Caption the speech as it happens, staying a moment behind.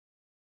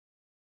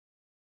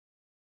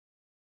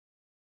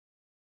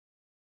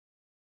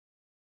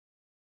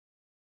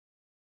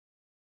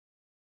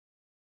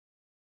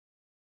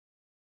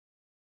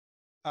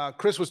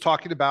Chris was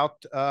talking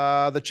about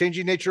the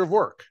changing nature of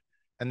work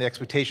and the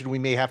expectation we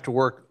may have to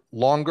work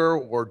longer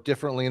or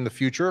differently in the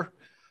future.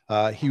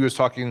 He was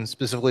talking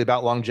specifically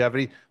about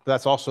longevity, but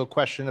that's also a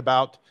question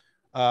about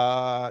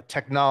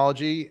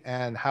technology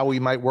and how we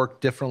might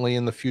work differently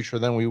in the future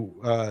than we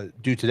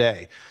do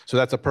today. So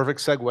that's a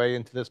perfect segue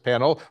into this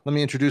panel. Let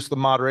me introduce the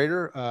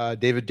moderator,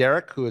 David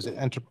Derryck, who is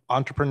an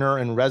entrepreneur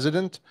and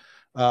resident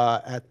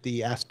at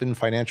the Aspen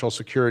Financial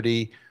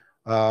Security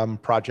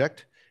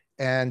Project.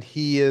 And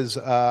he is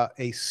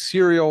a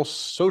serial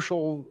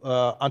social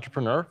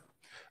entrepreneur.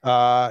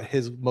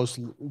 His most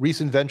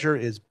recent venture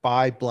is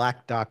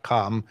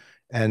buyblack.com,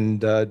 and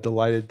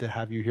delighted to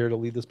have you here to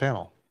lead this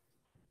panel.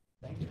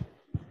 Thank you.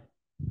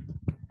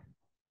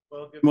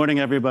 Well, good morning,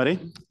 everybody.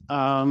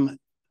 For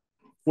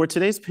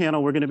today's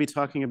panel, we're going to be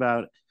talking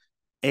about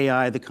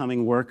AI, the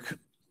coming work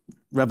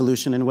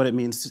revolution, and what it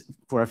means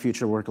for our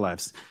future work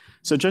lives.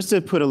 So just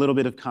to put a little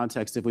bit of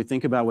context, if we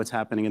think about what's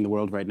happening in the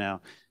world right now,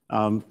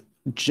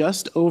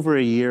 just over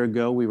a year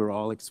ago, we were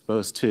all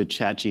exposed to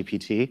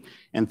ChatGPT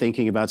and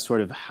thinking about sort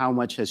of how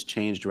much has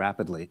changed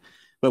rapidly.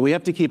 But we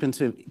have to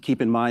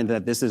keep in mind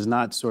that this is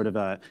not sort of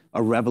a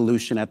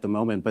revolution at the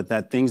moment, but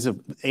that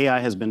AI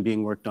has been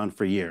being worked on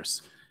for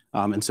years.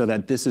 And so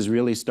that this is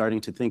really starting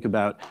to think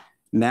about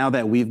now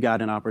that we've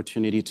got an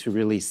opportunity to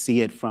really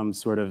see it from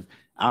sort of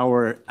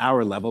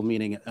our level,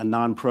 meaning a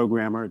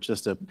non-programmer,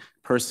 just a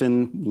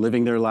person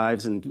living their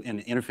lives and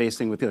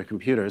interfacing with their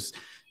computers.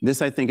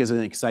 This, I think, is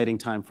an exciting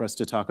time for us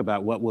to talk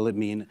about what will it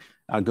mean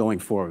going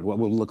forward, what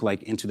will it look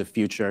like into the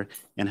future,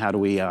 and how do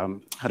we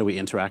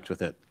interact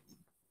with it.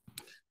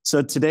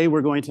 So today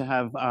we're going to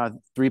have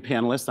three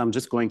panelists. I'm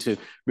just going to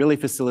really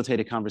facilitate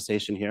a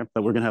conversation here,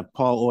 but we're going to have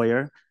Paul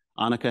Oyer,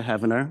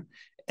 Anika,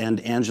 and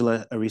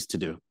Angela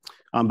Aristidou.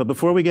 But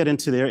before we get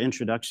into their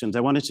introductions,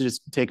 I wanted to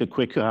just take a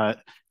quick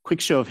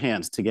show of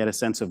hands to get a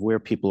sense of where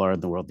people are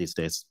in the world these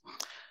days.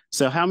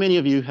 So how many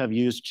of you have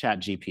used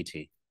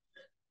ChatGPT?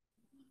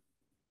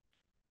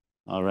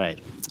 All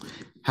right.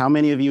 How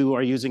many of you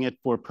are using it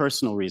for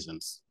personal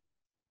reasons?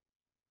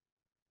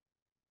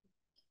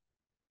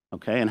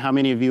 Okay, and how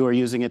many of you are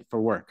using it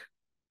for work?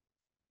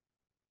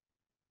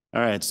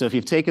 All right, so if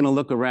you've taken a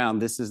look around,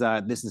 this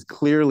is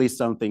clearly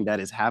something that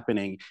is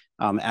happening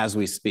as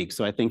we speak.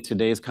 So I think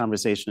today's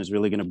conversation is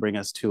really going to bring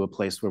us to a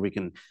place where we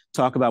can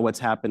talk about what's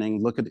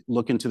happening,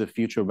 look into the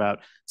future about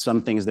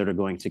some things that are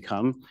going to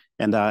come,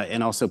 and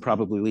also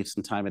probably leave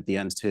some time at the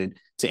end to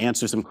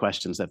answer some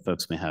questions that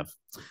folks may have.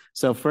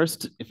 So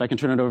first, if I can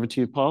turn it over to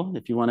you, Paul,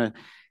 if you want to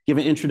give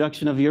an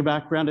introduction of your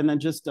background and then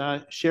just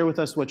share with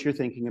us what you're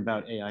thinking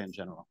about AI in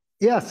general.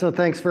 Yeah, so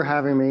thanks for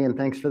having me and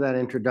thanks for that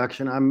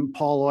introduction. I'm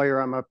Paul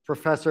Oyer. I'm a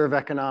professor of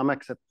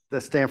economics at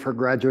the Stanford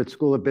Graduate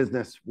School of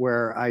Business,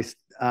 where I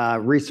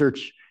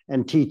research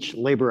and teach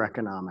labor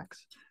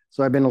economics.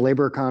 So I've been a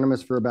labor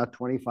economist for about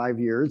 25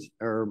 years,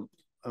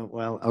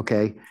 well,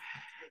 okay.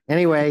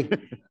 Anyway,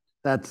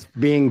 that's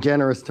being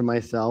generous to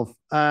myself.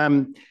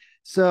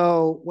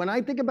 So when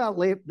I think about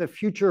the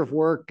future of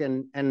work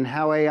and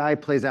how AI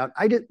plays out,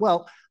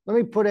 let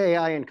me put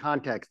AI in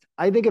context.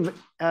 I think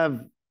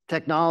of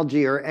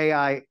technology or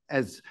AI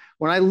as,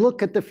 when I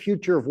look at the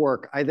future of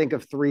work, I think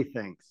of three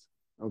things,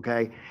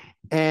 okay?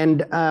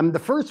 And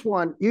the first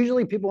one,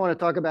 usually people want to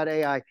talk about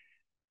AI.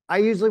 I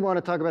usually want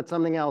to talk about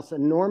something else.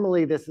 And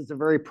normally this is a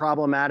very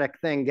problematic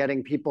thing,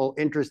 getting people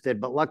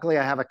interested. But luckily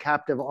I have a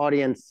captive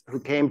audience who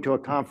came to a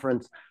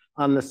conference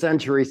on the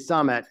Century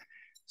Summit.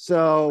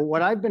 So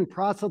what I've been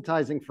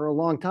proselytizing for a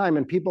long time,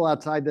 and people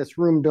outside this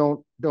room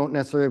don't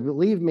necessarily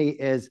believe me,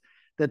 is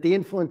that the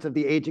influence of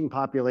the aging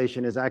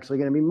population is actually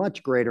going to be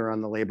much greater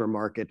on the labor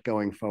market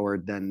going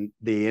forward than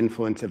the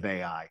influence of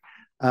AI.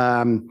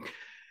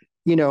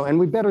 You know, and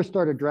we better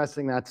start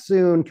addressing that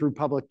soon through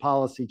public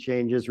policy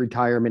changes,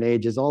 retirement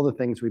ages, all the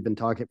things we've been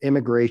talking,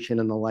 immigration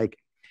and the like.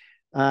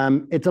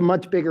 It's a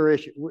much bigger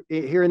issue.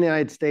 Here in the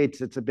United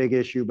States, it's a big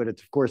issue, but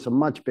it's of course a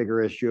much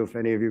bigger issue if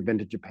any of you have been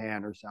to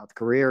Japan or South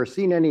Korea or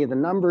seen any of the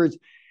numbers.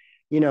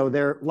 You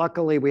know,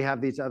 luckily we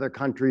have these other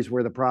countries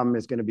where the problem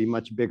is going to be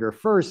much bigger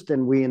first,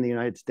 and we in the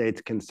United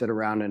States can sit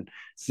around and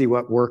see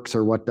what works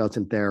or what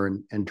doesn't there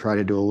and try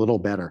to do a little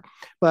better.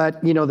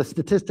 But, you know, the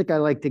statistic I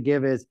like to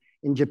give is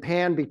in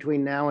Japan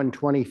between now and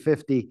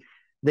 2050,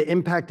 the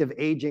impact of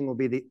aging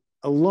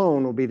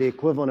alone will be the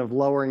equivalent of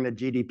lowering the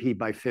GDP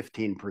by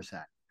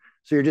 15%.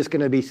 So you're just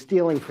going to be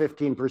stealing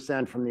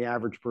 15% from the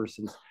average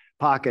person's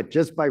pocket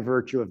just by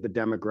virtue of the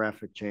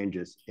demographic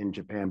changes in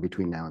Japan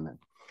between now and then.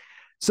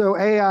 So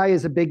AI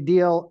is a big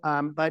deal,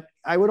 but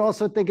I would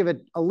also think of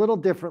it a little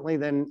differently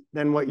than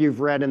what you've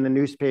read in the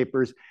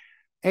newspapers.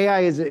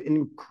 AI is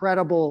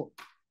incredible,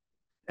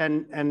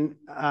 and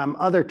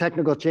other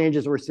technical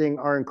changes we're seeing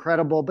are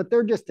incredible, but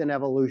they're just an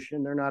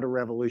evolution. They're not a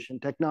revolution.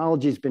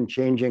 Technology's been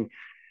changing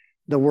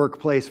the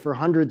workplace for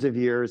hundreds of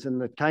years, and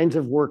the kinds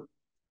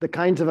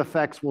of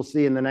effects we'll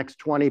see in the next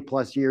 20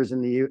 plus years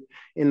in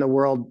the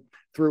world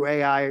through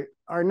AI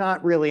are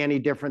not really any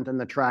different than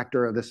the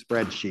tractor or the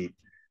spreadsheet.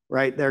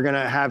 Right? They're going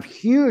to have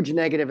huge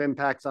negative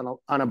impacts on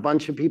a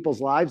bunch of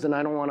people's lives, and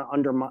I don't want to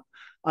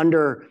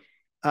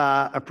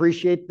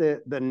appreciate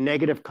the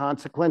negative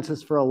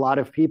consequences for a lot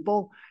of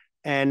people.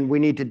 And we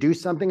need to do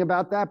something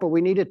about that, but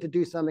we needed to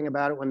do something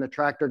about it when the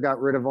tractor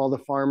got rid of all the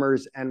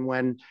farmers and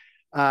when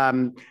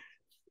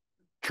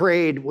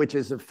trade, which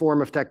is a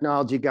form of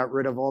technology, got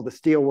rid of all the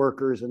steel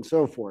workers and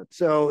so forth.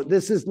 So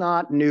this is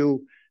not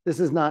new. This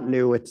is not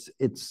new.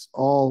 It's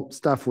all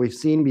stuff we've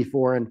seen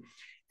before.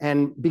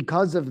 And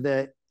because of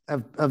the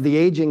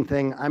aging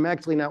thing, I'm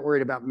actually not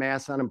worried about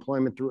mass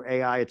unemployment through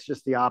AI. It's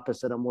just the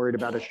opposite. I'm worried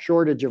about a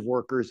shortage of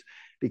workers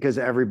because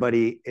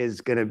everybody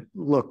is going to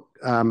look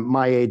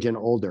my age and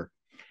older.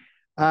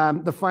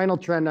 The final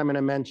trend I'm going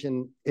to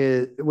mention,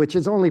 which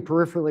is only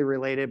peripherally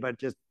related, but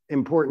just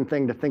important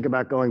thing to think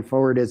about going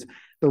forward, is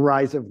the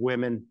rise of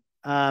women.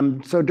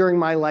 So during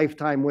my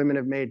lifetime, women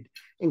have made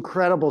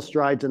incredible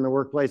strides in the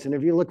workplace. And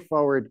if you look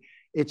forward,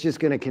 it's just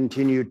going to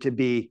continue to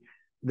be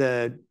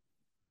the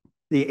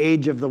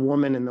age of the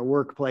woman in the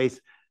workplace.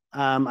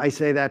 I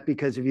say that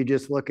because if you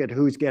just look at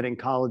who's getting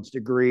college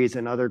degrees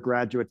and other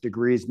graduate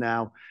degrees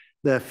now,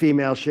 the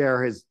female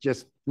share has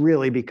just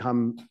really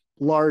become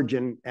large,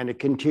 and it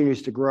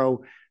continues to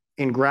grow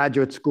in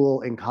graduate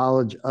school, in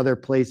college, other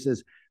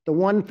places. The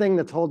one thing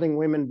that's holding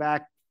women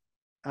back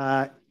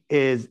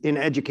is in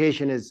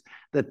education is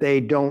that they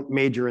don't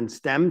major in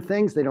STEM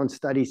things. They don't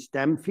study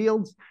STEM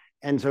fields.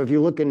 And so if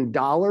you look in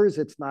dollars,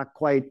 it's not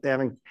quite, they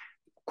haven't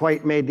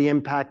quite made the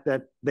impact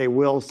that they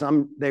will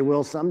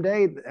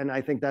someday. And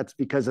I think that's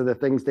because of the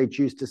things they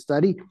choose to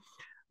study.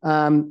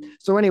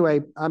 So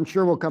anyway, I'm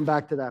sure we'll come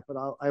back to that, but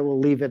I will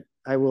leave it.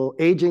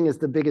 Aging is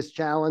the biggest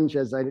challenge,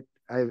 as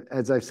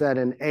I've said,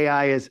 and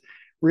AI is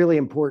really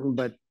important,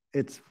 but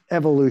it's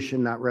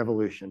evolution, not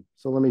revolution.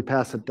 So let me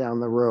pass it down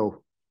the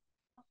row.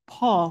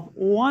 Paul,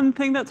 one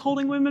thing that's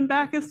holding women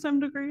back is STEM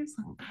degrees.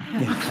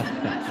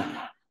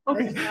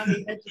 Okay.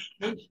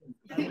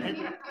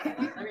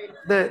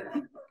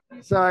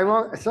 So I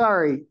won't,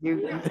 sorry.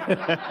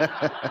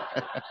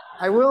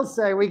 I will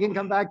say, we can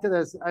come back to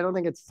this. I don't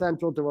think it's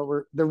central to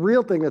what the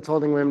real thing that's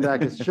holding women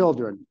back is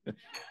children.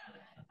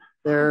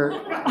 They're.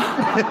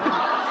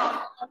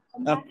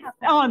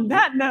 On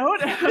that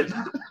note.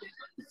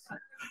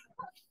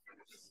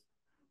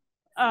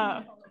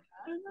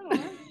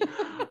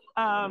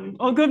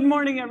 Well, good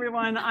morning,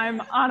 everyone. I'm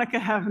Anika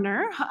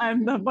Hevner.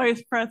 I'm the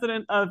Vice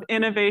President of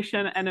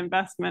Innovation and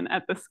Investment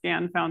at the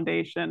SCAN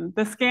Foundation.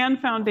 The SCAN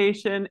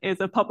Foundation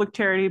is a public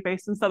charity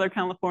based in Southern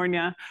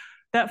California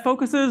that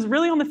focuses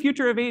really on the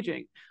future of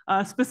aging,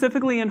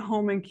 specifically in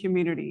home and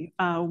community.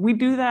 We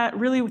do that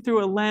really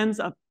through a lens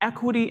of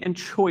equity and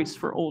choice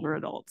for older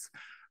adults.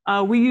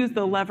 We use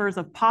the levers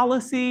of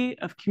policy,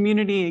 of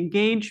community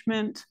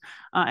engagement,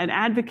 and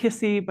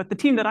advocacy, but the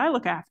team that I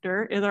look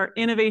after is our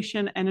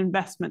innovation and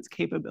investments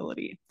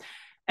capability.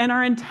 And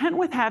our intent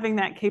with having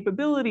that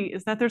capability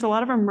is that there's a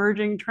lot of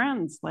emerging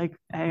trends like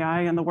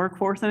AI and the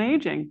workforce and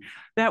aging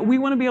that we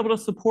want to be able to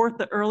support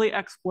the early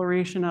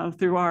exploration of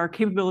through our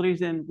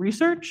capabilities in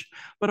research,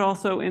 but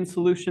also in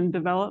solution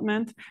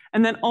development.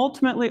 And then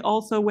ultimately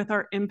also with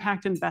our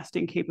impact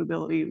investing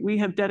capability. We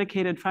have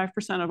dedicated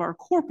 5% of our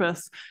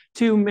corpus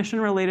to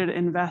mission-related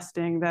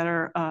investing that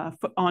are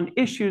on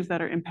issues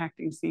that are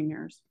impacting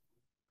seniors.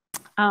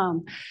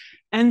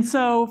 And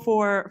so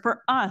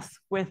for us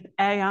with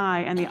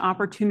AI and the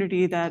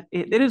opportunity that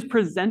it is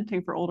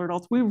presenting for older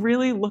adults, we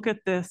really look at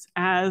this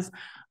as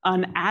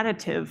an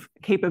additive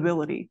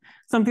capability,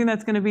 something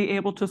that's going to be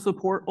able to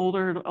support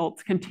older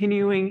adults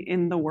continuing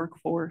in the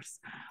workforce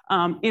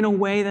in a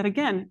way that,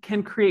 again,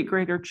 can create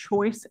greater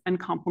choice and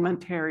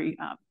complementary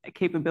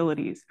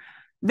capabilities.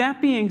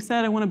 That being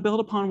said, I want to build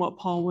upon what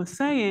Paul was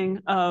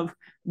saying of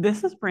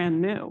this is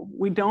brand new.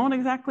 We don't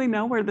exactly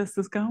know where this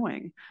is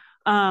going.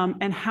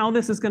 And how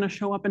this is going to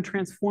show up and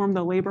transform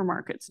the labor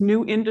markets.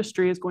 New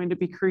industry is going to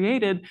be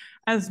created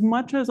as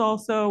much as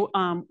also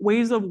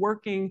ways of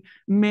working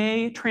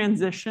may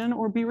transition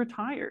or be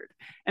retired.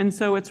 And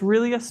so it's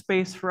really a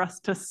space for us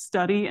to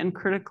study and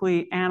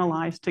critically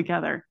analyze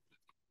together.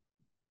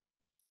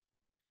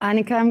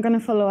 Anika, I'm going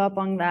to follow up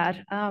on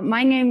that.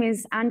 My name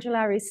is Angela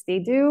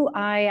Aristidou.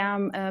 I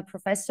am a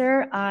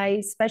professor.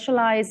 I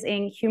specialize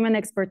in human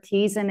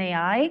expertise and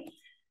AI.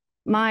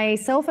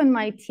 Myself and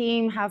my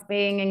team have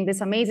been in this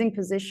amazing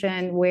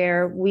position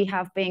where we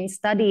have been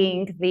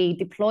studying the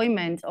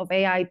deployment of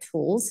AI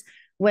tools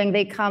when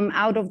they come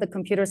out of the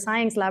computer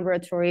science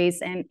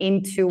laboratories and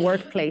into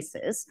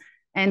workplaces.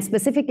 And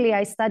specifically,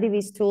 I study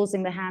these tools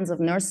in the hands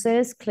of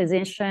nurses,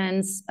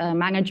 clinicians,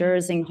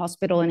 managers in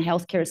hospital and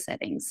healthcare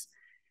settings.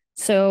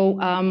 So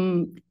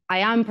I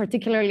am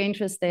particularly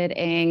interested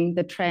in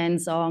the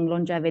trends on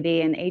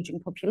longevity and aging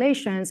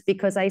populations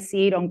because I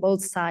see it on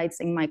both sides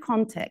in my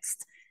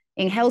context.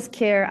 In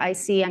healthcare, I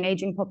see an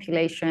aging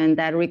population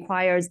that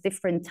requires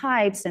different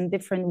types and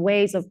different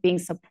ways of being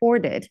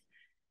supported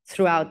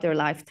throughout their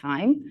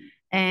lifetime.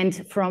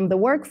 And from the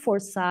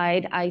workforce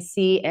side, I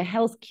see a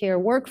healthcare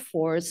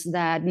workforce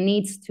that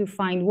needs to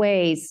find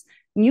ways,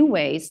 new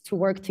ways to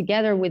work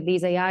together with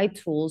these AI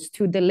tools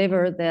to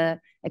deliver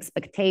the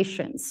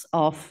expectations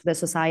of the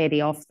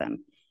society of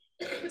them.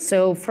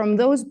 So from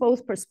those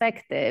both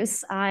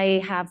perspectives,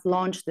 I have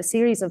launched a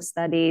series of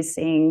studies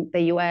in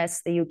the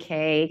US, the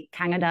UK,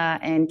 Canada,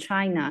 and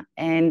China.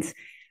 And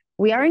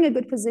we are in a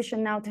good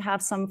position now to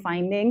have some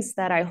findings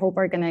that I hope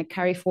are going to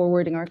carry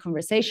forward in our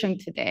conversation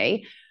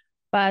today.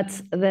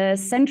 But the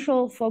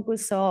central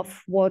focus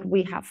of what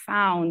we have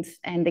found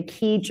and the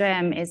key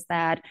gem is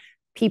that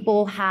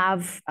people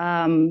have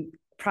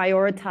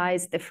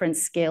prioritized different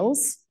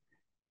skills,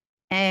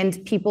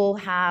 and people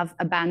have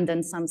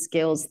abandoned some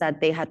skills that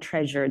they had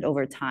treasured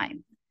over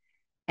time.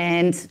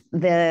 And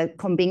the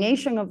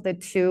combination of the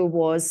two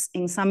was,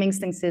 in some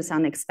instances,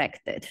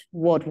 unexpected,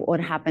 what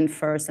happened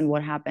first and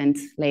what happened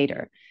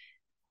later.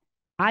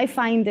 I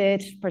find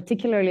it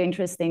particularly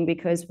interesting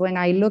because when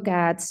I look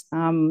at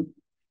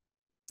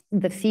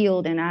the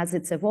field and as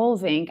it's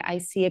evolving, I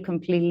see a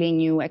completely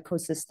new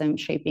ecosystem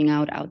shaping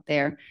out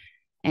there.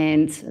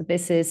 And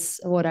this is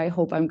what I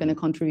hope I'm going to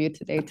contribute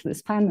today to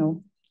this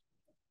panel.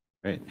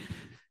 Great.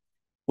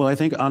 Well, I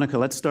think, Anika,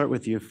 let's start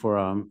with you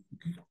for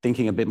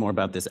thinking a bit more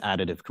about this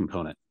additive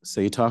component.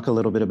 So you talk a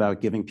little bit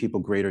about giving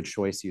people greater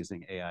choice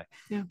using AI.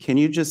 Yeah. Can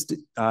you just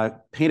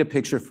paint a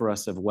picture for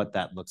us of what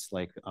that looks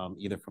like,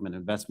 either from an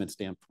investment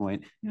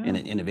standpoint and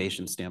an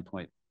innovation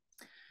standpoint?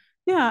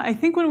 Yeah, I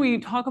think when we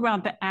talk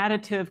about the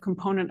additive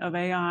component of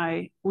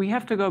AI, we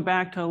have to go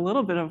back to a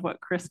little bit of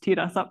what Chris teed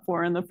us up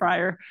for in the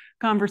prior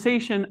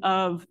conversation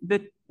of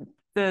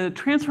the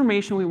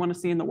transformation we want to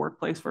see in the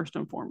workplace first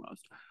and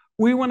foremost.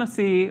 We want to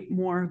see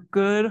more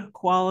good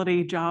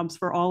quality jobs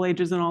for all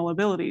ages and all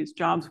abilities,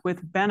 jobs with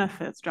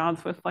benefits,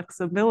 jobs with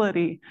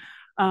flexibility.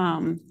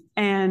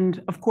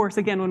 And of course,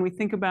 again, when we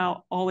think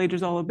about all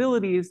ages, all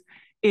abilities,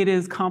 it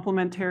is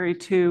complementary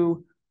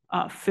to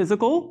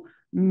physical,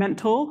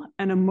 mental,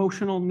 and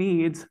emotional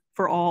needs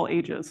for all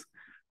ages.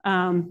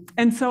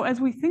 And so as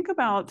we think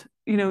about,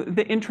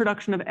 the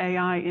introduction of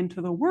AI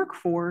into the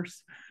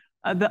workforce,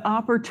 the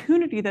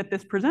opportunity that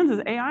this presents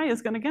is AI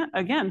is going to,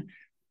 again,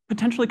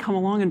 potentially come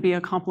along and be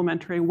a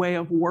complementary way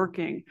of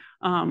working.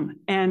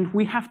 And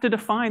we have to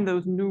define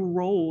those new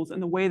roles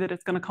and the way that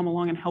it's going to come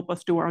along and help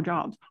us do our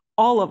jobs.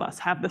 All of us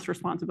have this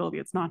responsibility.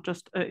 It's not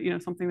just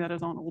something that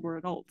is on older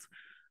adults.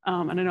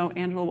 And I know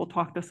Angela will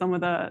talk to some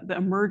of the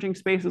emerging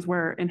spaces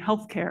where in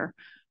healthcare,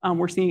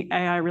 we're seeing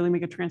AI really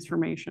make a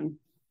transformation.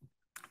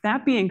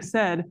 That being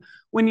said,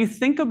 when you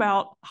think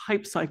about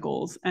hype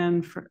cycles,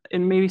 and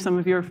maybe some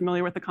of you are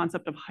familiar with the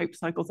concept of hype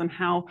cycles and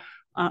how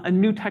a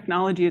new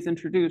technology is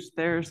introduced,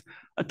 there's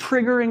a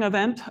triggering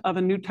event of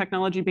a new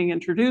technology being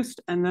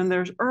introduced, and then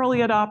there's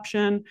early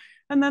adoption,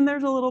 and then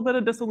there's a little bit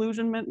of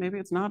disillusionment. Maybe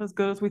it's not as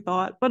good as we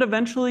thought, but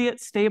eventually it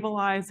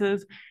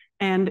stabilizes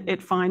and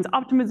it finds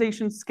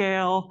optimization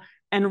scale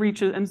and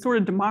reaches and sort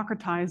of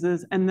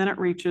democratizes, and then it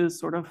reaches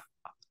sort of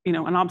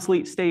an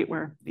obsolete state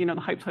where the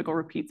hype cycle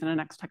repeats and the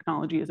next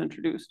technology is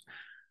introduced.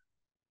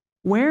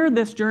 Where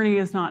this journey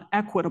is not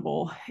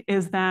equitable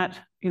is that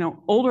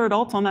older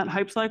adults on that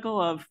hype cycle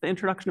of the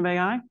introduction of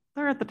AI,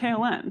 they're at the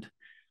tail end.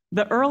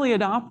 The early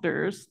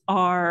adopters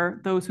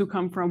are those who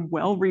come from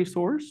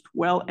well-resourced,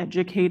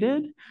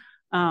 well-educated,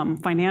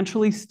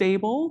 financially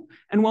stable,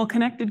 and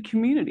well-connected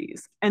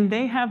communities. And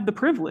they have the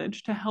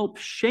privilege to help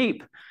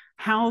shape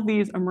how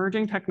these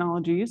emerging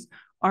technologies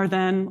are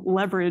then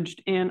leveraged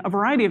in a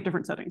variety of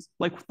different settings,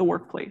 like the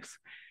workplace.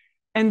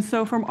 And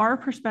so from our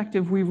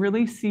perspective, we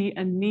really see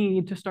a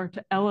need to start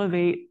to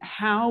elevate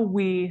how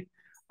we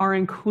are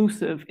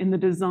inclusive in the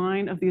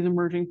design of these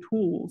emerging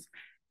tools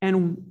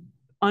and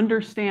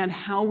understand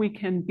how we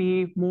can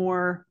be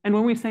more, and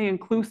when we say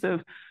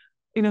inclusive,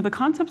 the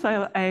concepts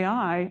of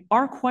AI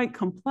are quite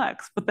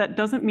complex, but that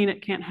doesn't mean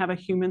it can't have a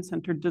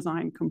human-centered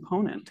design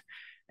component.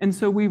 And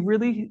so we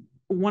really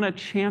want to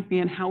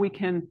champion how we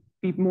can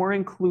be more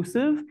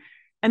inclusive.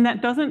 And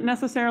that doesn't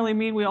necessarily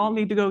mean we all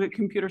need to go get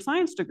computer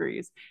science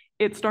degrees.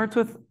 It starts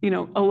with,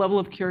 a level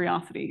of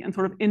curiosity and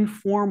sort of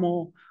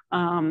informal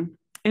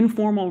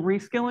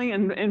reskilling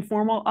and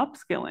informal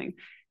upskilling.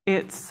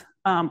 It's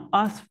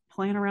us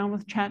playing around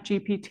with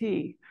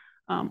ChatGPT.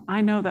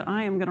 I know that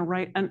I am going to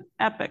write an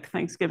epic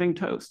Thanksgiving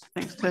toast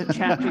thanks to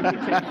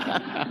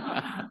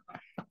ChatGPT.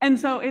 And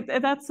so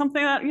that's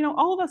something that,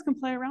 all of us can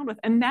play around with.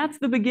 And that's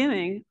the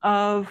beginning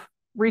of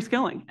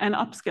reskilling and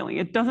upskilling.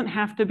 It doesn't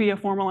have to be a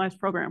formalized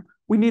program.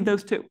 We need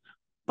those too.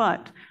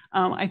 But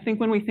I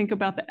think when we think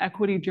about the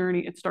equity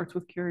journey, it starts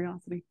with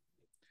curiosity.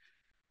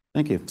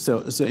 Thank you.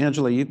 So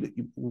Angela,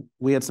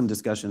 we had some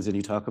discussions and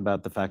you talk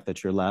about the fact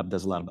that your lab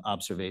does a lot of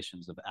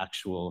observations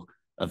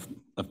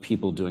of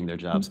people doing their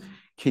jobs. Mm-hmm.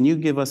 Can you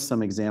give us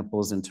some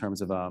examples in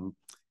terms of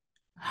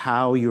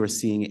how you're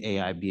seeing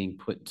AI being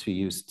put to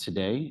use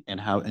today,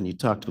 and you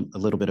talked a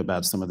little bit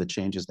about some of the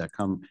changes that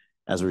come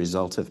as a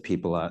result of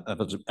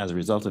as a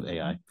result of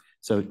AI.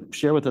 So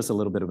share with us a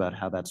little bit about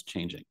how that's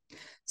changing.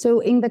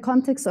 So in the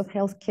context of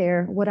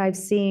healthcare, what I've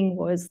seen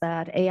was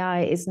that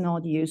AI is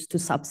not used to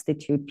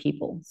substitute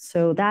people.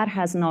 So that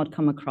has not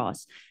come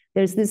across.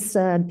 There's this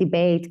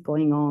debate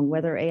going on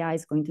whether AI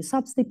is going to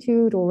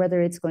substitute or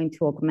whether it's going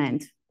to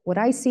augment. What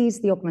I see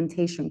is the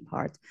augmentation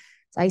part.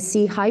 I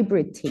see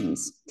hybrid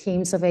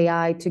teams of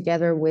AI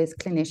together with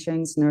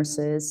clinicians,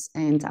 nurses,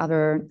 and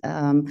other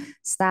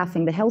staff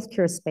in the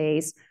healthcare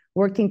space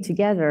working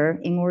together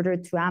in order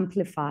to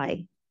amplify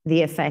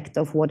the effect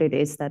of what it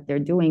is that they're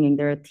doing in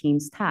their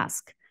team's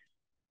task.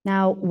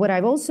 Now, what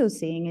I've also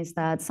seen is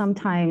that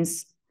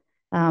sometimes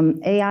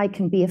AI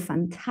can be a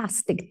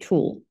fantastic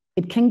tool.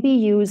 It can be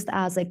used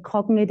as a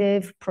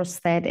cognitive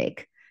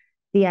prosthetic.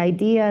 The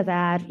idea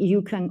that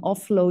you can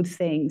offload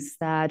things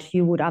that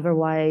you would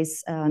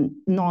otherwise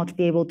not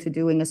be able to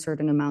do in a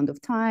certain amount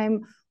of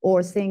time,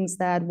 or things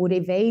that would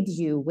evade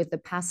you with the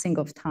passing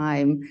of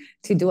time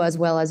to do as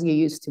well as you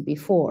used to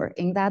before.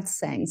 In that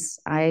sense,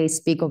 I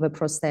speak of a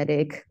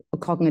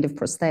cognitive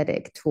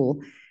prosthetic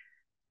tool.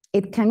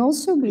 It can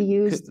also be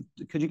used.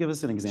 Could you give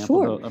us an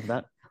example of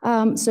that?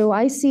 So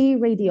I see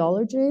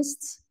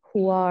radiologists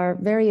who are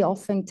very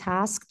often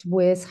tasked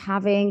with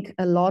having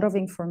a lot of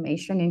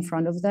information in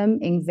front of them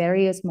in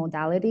various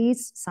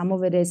modalities. Some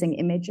of it is in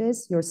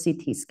images, your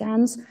CT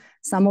scans.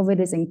 Some of it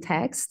is in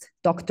text,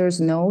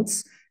 doctor's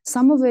notes.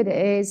 Some of it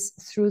is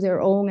through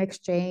their own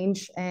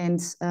exchange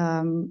and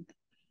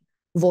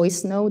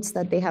voice notes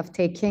that they have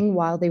taken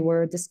while they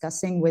were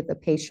discussing with the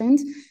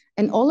patient.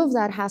 And all of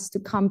that has to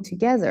come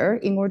together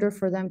in order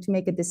for them to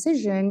make a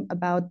decision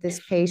about this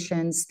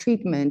patient's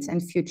treatment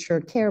and future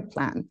care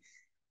plan.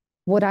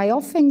 What I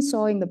often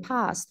saw in the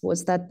past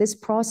was that this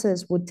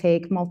process would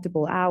take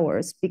multiple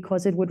hours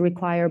because it would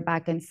require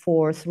back and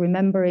forth,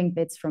 remembering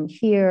bits from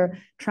here,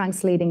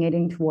 translating it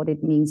into what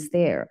it means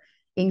there.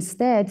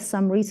 Instead,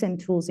 some recent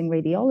tools in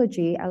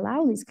radiology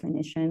allow these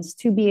clinicians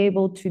to be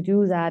able to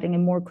do that in a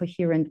more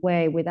coherent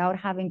way without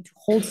having to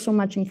hold so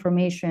much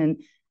information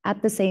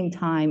at the same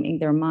time in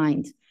their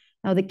mind.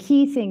 Now, the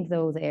key thing,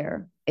 though,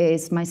 there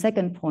is my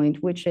second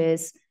point, which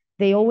is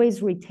they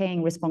always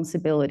retain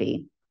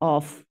responsibility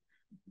of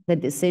the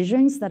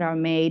decisions that are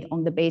made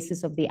on the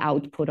basis of the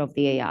output of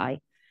the AI.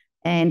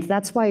 And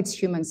that's why it's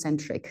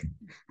human-centric.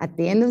 At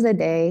the end of the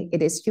day,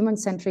 it is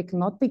human-centric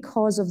not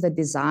because of the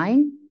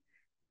design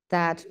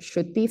that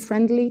should be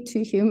friendly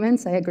to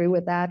humans. I agree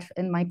with that.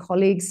 And my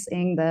colleagues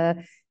in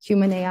the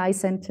Human AI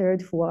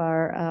Centered who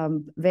are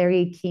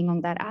very keen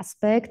on that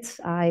aspect,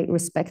 I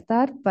respect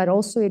that. But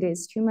also it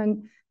is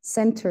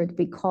human-centered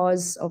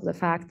because of the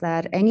fact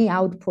that any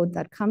output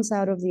that comes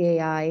out of the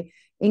AI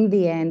in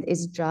the end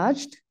is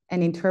judged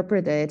and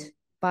interpreted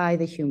by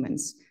the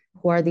humans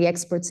who are the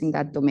experts in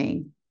that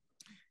domain.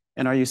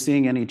 And are you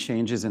seeing any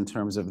changes in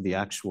terms of the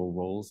actual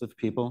roles of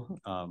people?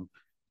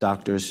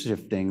 Doctors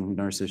shifting,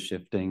 nurses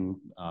shifting,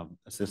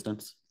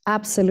 assistants?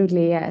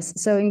 Absolutely,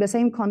 yes. So in the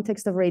same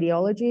context of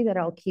radiology that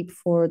I'll keep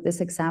for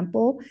this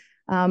example,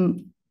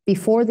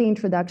 before the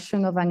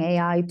introduction of an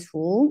AI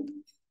tool,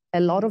 a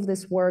lot of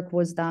this work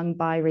was done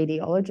by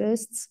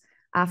radiologists.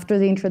 After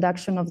the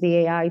introduction of the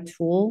AI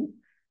tool,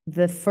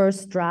 the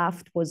first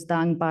draft was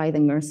done by the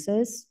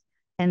nurses,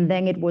 and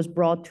then it was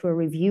brought to a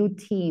review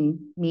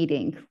team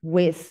meeting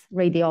with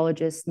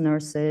radiologists,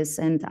 nurses,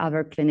 and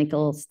other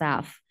clinical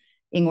staff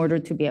in order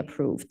to be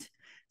approved.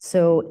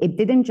 So it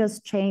didn't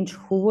just change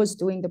who was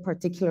doing the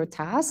particular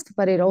task,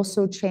 but it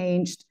also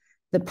changed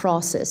the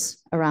process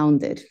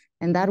around it.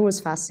 And that was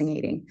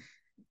fascinating.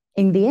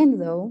 In the end,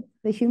 though,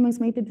 the humans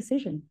made the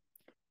decision.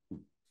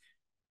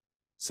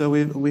 So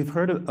we've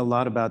heard a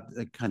lot about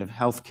the kind of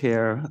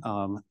healthcare,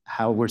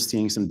 how we're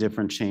seeing some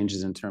different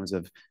changes in terms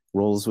of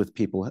roles with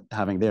people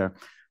having there.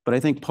 But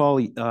I think,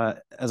 Paul,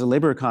 as a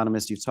labor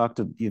economist,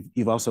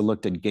 you've also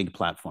looked at gig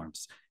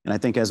platforms. And I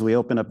think as we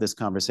open up this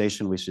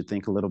conversation, we should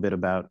think a little bit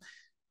about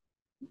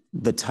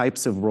the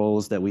types of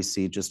roles that we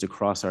see just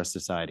across our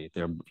society.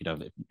 They're,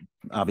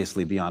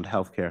 obviously beyond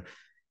healthcare.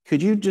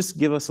 Could you just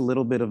give us a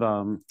little bit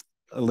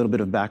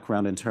of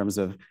background in terms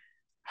of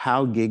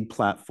how gig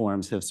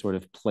platforms have sort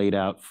of played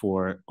out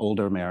for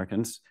older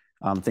Americans?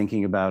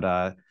 Thinking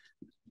about,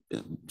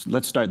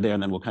 let's start there,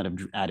 and then we'll kind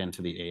of add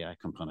into the AI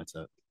components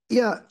of it.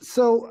 Yeah,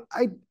 so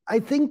I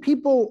think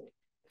people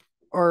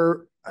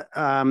are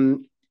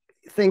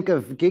think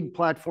of gig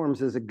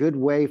platforms as a good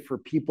way for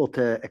people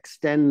to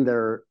extend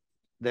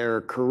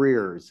their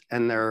careers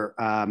and their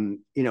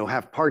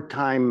have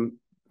part-time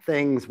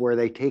things where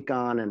they take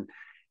on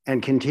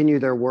and continue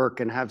their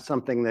work and have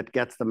something that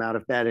gets them out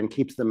of bed and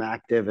keeps them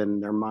active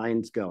and their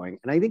minds going.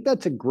 And I think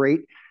that's a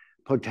great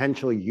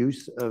potential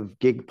use of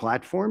gig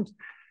platforms.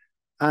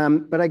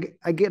 But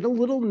I get a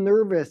little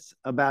nervous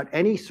about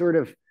any sort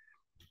of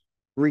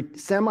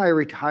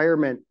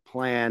semi-retirement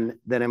plan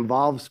that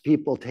involves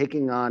people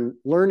taking on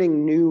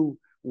learning new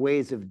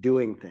ways of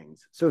doing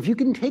things. So if you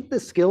can take the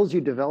skills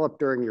you developed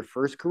during your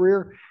first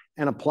career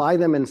and apply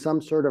them in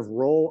some sort of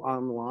role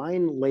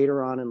online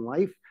later on in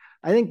life,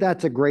 I think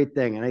that's a great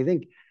thing. And I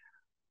think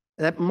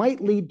that might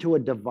lead to a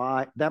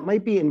divide. That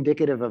might be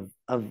indicative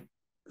of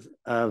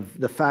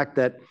the fact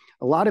that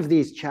a lot of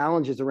these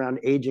challenges around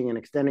aging and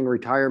extending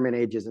retirement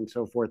ages and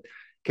so forth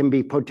can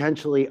be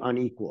potentially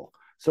unequal.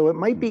 So it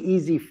might be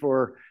easy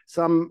for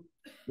some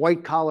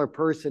white collar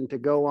person to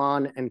go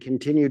on and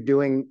continue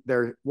doing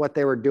what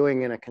they were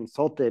doing in a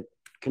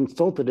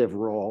consultative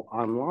role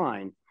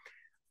online.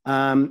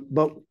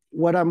 But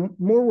what I'm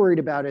more worried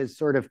about is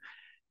sort of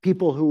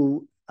people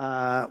who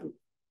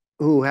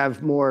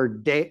have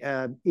more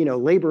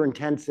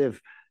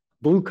labor-intensive,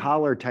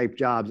 blue-collar type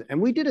jobs.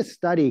 And we did a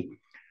study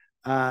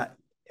on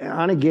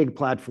a gig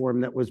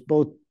platform that was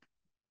both,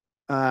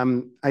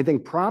 I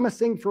think,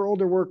 promising for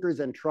older workers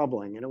and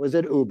troubling. And it was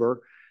at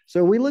Uber.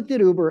 So we looked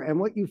at Uber, and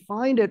what you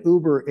find at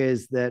Uber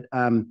is that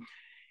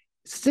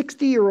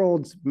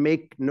 60-year-olds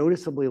make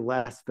noticeably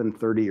less than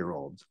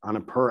 30-year-olds on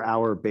a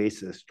per-hour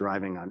basis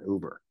driving on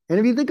Uber. And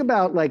if you think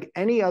about like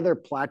any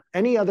other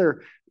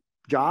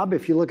job,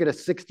 if you look at a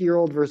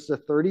 60-year-old versus a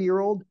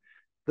 30-year-old,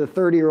 the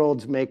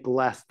 30-year-olds make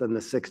less than the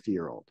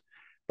 60-year-old.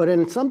 But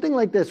in something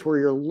like this, where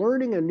you're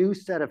learning a new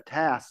set of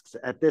tasks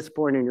at this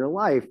point in your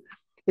life,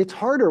 it's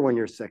harder when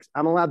you're 60.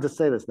 I'm allowed to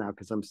say this now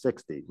because I'm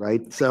 60,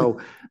 right? So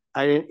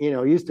I didn't,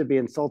 it used to be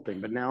insulting,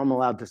 but now I'm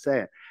allowed to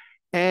say it.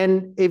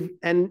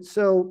 And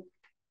so,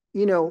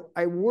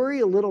 I worry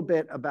a little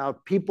bit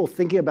about people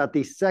thinking about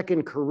these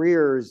second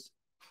careers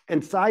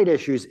and side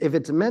issues. If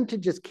it's meant to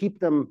just keep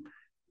them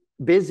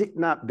busy,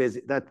 not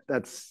busy,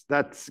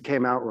 that's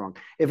came out wrong.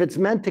 If it's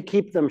meant to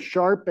keep them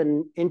sharp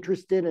and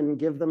interested and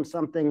give them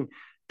something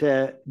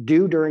to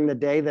do during the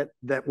day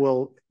that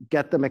will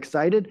get them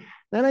excited,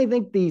 then I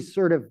think these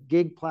sort of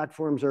gig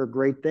platforms are a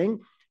great thing.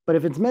 But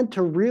if it's meant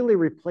to really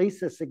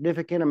replace a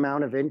significant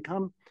amount of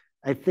income,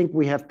 I think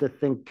we have to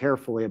think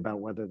carefully about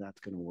whether that's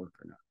going to work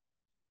or not.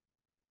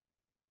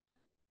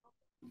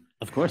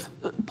 Of course.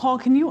 Paul,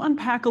 can you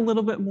unpack a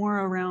little bit more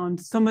around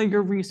some of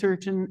your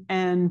research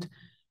and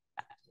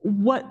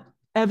what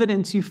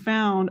evidence you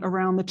found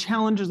around the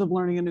challenges of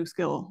learning a new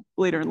skill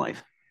later in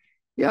life?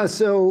 Yeah,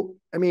 so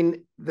I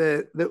mean,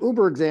 the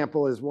Uber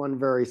example is one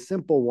very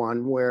simple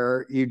one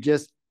where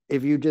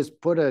if you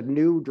just put a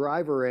new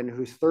driver in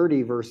who's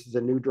 30 versus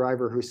a new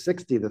driver who's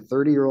 60, the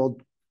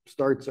 30-year-old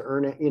starts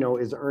earning,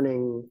 is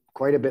earning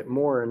quite a bit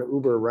more in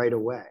Uber right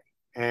away.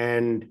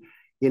 And,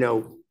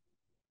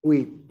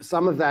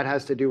 some of that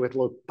has to do with,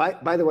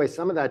 by the way,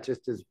 some of that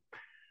just is,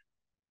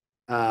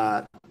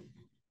 has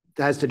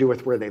to do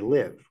with where they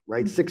live,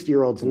 right?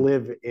 60-year-olds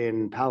live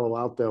in Palo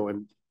Alto,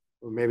 and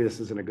maybe this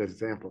isn't a good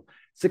example.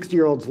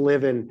 60-year-olds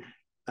live in,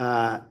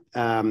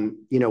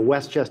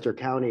 Westchester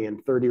County,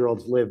 and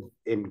 30-year-olds live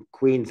in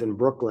Queens and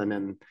Brooklyn,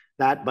 and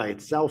that by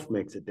itself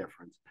makes a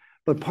difference.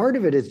 But part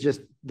of it is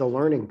just the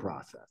learning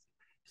process.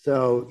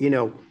 So,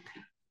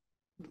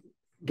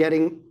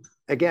 getting,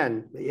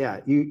 again,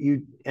 yeah,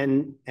 the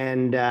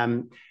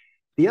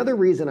other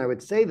reason I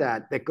would say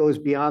that goes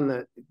beyond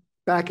the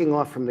backing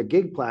off from the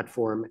gig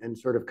platform and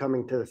sort of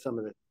coming to some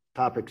of the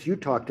topics you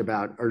talked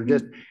about are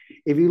just,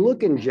 if you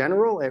look in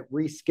general at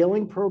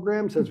reskilling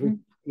programs, as we,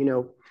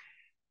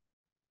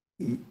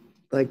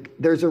 like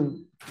there's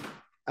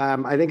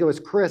I think it was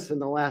Chris in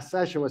the last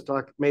session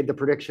made the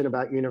prediction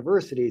about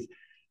universities,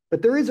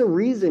 but there is a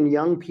reason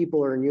young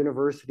people are in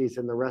universities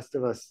and the rest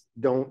of us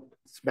don't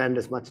spend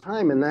as much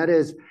time. And that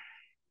is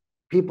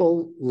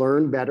people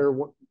learn better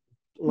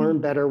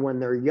when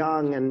they're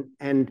young.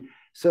 And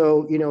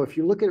so, if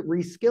you look at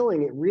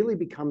reskilling, it really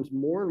becomes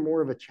more and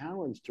more of a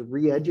challenge to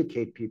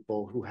re-educate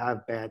people who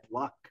have bad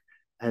luck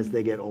as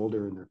they get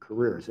older in their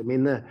careers. I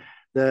mean,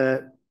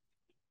 the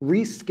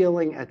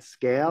reskilling at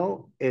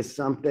scale is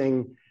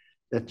something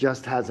that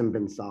just hasn't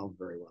been solved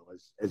very well,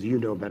 as you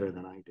know better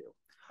than I do.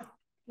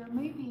 There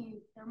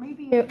may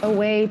be a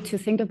way to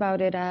think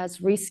about it as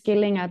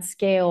reskilling at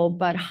scale,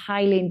 but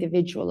highly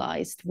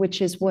individualized,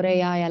 which is what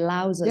AI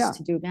allows us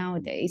to do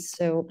nowadays.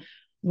 So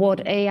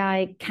what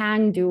AI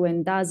can do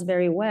and does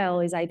very well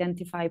is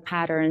identify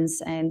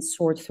patterns and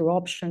sort through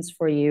options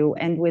for you.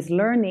 And with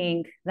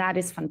learning, that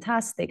is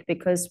fantastic,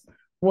 because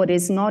what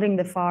is not in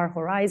the far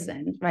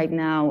horizon right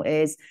now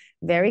is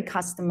very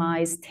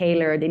customized,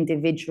 tailored,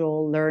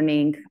 individual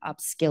learning,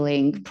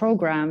 upskilling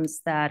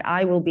programs that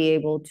I will be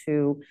able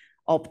to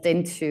opt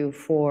into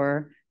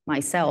for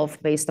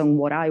myself based on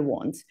what I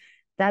want.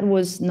 That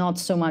was not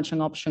so much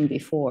an option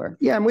before.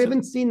 Yeah, and we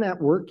haven't seen that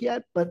work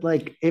yet. But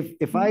like,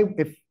 if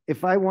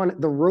I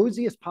want the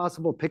rosiest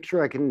possible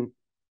picture I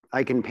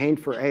can paint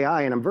for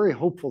AI, and I'm very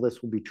hopeful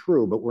this will be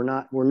true, but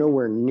we're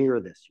nowhere near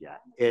this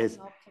yet.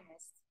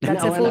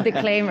 That's a full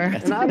disclaimer.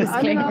 I'm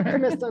an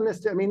optimist on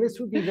this too. I mean, this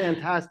would be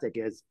fantastic.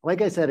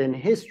 Like I said, in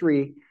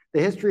history, the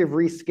history of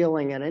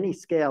reskilling at any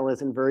scale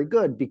isn't very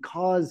good,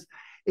 because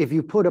if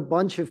you put a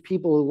bunch of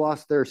people who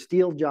lost their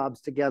steel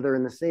jobs together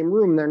in the same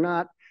room,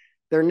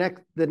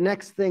 the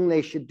next thing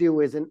they should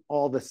do isn't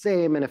all the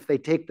same. And if they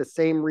take the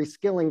same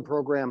reskilling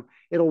program,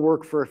 it'll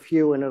work for a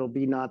few and it'll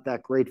be not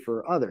that great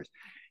for others.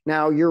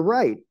 Now, you're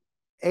right.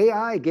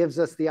 AI gives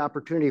us the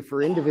opportunity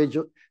for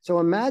individual. So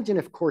imagine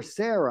if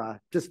Coursera,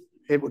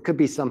 it could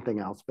be something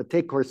else, but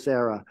take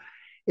Coursera.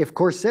 If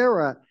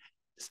Coursera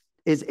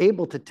is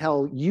able to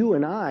tell you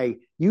and I,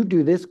 you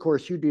do this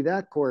course, you do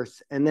that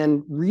course, and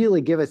then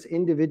really give us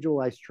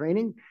individualized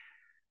training,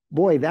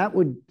 boy, that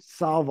would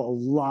solve a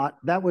lot.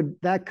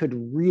 That could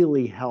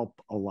really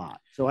help a lot.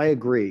 So I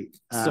agree.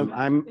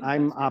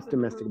 I'm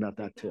optimistic about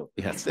that too.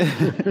 Yes.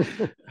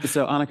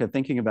 So Anika,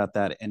 thinking about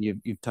that, and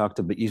you've talked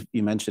about, you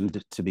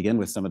mentioned to begin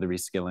with some of the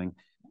reskilling.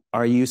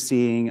 Are you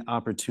seeing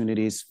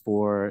opportunities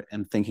for,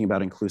 and thinking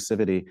about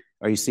inclusivity,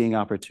 are you seeing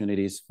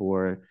opportunities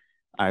for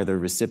either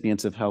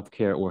recipients of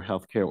healthcare or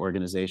healthcare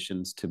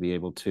organizations to be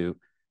able to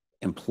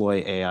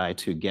employ AI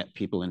to get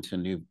people into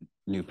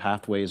new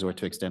pathways or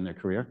to extend their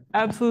career?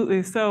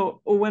 Absolutely. So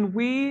when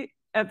we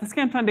at the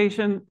SCAN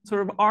Foundation,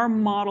 sort of our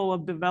model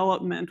of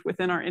development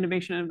within our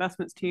innovation and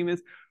investments team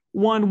is,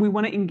 one, we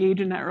want to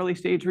engage in that early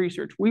stage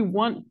research. We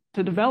want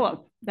to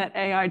develop that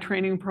AI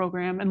training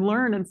program and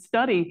learn and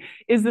study,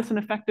 is this an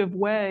effective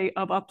way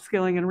of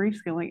upskilling and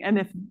reskilling? And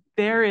if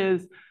there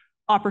is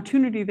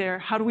opportunity there,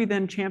 how do we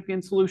then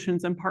champion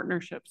solutions and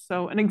partnerships?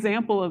 So an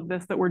example of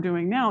this that we're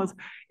doing now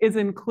is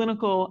in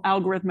clinical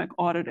algorithmic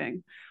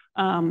auditing.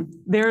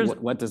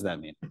 What does that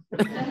mean?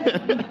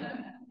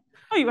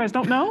 Oh, you guys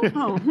don't know?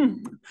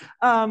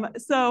 Oh.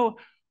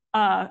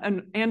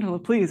 And Angela,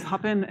 please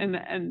hop in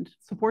and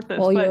support this.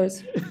 All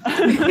yours.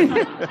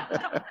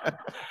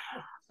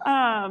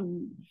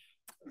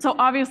 So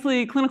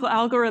obviously, clinical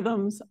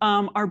algorithms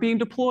are being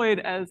deployed,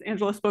 as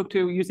Angela spoke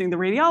to, using the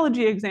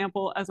radiology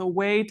example as a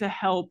way to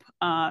help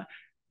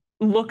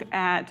look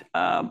at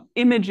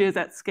images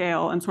at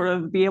scale and sort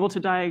of be able to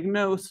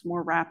diagnose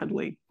more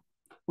rapidly,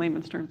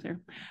 layman's terms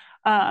here.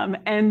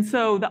 And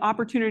so the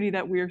opportunity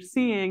that we're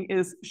seeing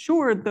is,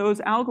 sure, those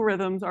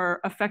algorithms are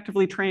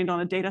effectively trained on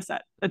a data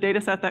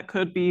set that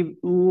could be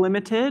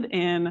limited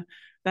in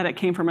that it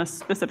came from a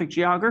specific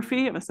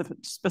geography of a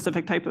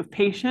specific type of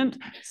patient,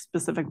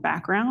 specific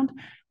background,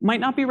 might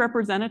not be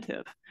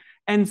representative.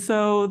 And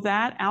so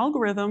that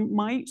algorithm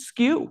might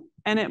skew,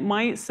 and it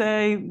might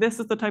say, this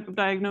is the type of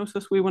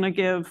diagnosis we want to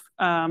give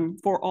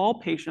for all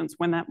patients,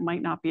 when that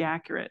might not be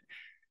accurate.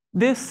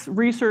 This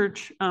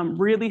research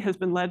really has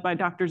been led by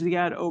Dr.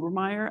 Ziad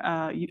Obermeyer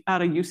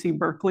out of UC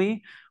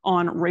Berkeley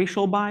on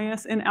racial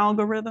bias in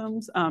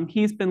algorithms.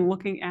 He's been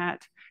looking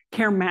at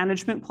care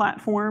management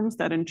platforms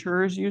that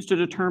insurers use to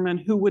determine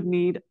who would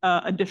need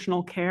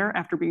additional care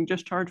after being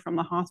discharged from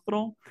the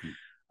hospital.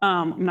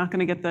 I'm not going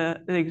to get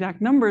the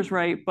exact numbers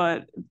right,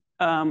 but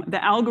the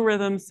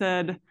algorithm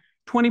said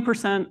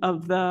 20%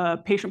 of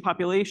the patient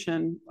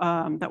population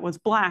that was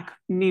Black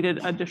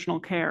needed additional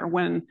care.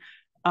 When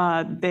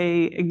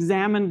they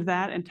examined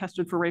that and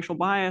tested for racial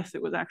bias,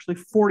 it was actually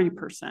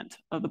 40%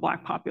 of the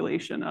Black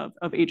population of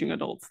aging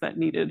adults that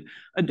needed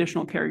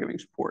additional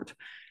caregiving support.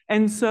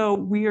 And so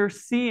we are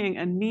seeing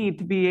a need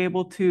to be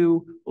able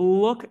to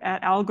look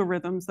at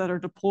algorithms that are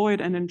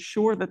deployed and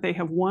ensure that they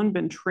have, one,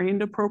 been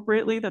trained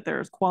appropriately, that there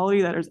is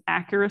quality, that there's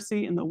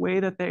accuracy in the way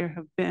that they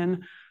have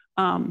been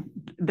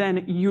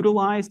then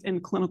utilized in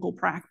clinical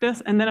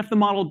practice. And then if the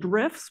model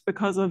drifts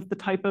because of the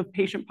type of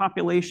patient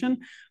population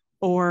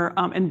or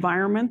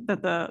environment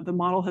that the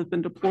model has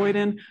been deployed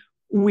in,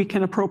 we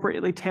can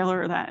appropriately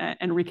tailor that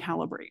and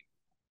recalibrate.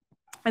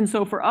 And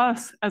so for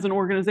us as an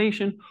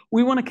organization,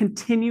 we want to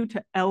continue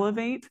to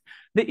elevate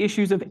the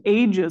issues of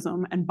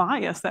ageism and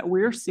bias that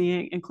we're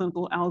seeing in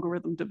clinical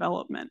algorithm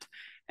development.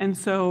 And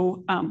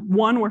so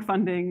one, we're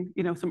funding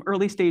some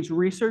early stage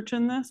research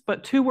in this,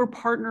 but two, we're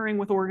partnering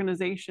with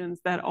organizations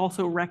that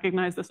also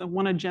recognize this and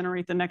want to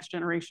generate the next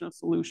generation of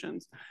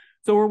solutions.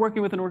 So we're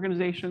working with an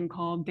organization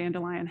called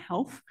Dandelion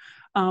Health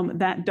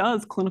that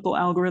does clinical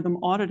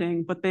algorithm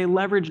auditing, but they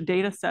leverage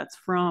data sets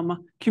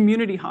from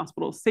community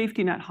hospitals,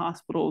 safety net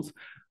hospitals,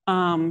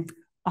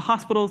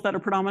 hospitals that are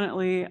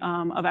predominantly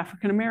of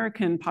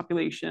African-American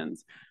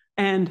populations,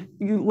 and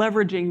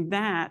leveraging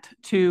that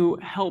to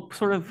help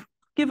sort of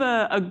give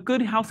a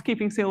good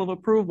housekeeping seal of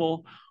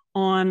approval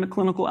on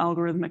clinical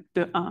algorithms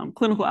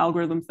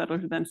that are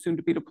then soon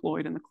to be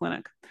deployed in the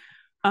clinic.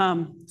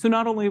 So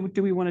not only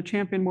do we want to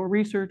champion more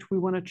research, we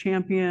want to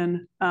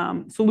champion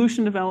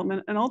solution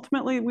development, and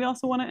ultimately we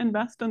also want to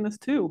invest in this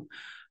too.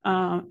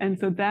 And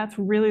so that's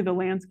really the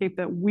landscape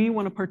that we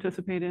want to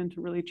participate in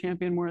to really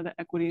champion more of the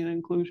equity and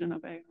inclusion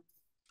of AI.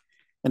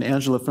 And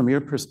Angela, from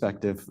your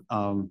perspective,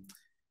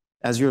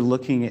 as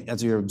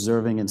you're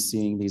observing and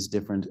seeing these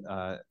different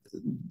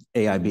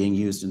AI being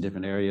used in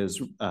different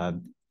areas,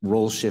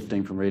 role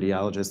shifting from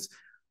radiologists,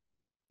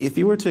 if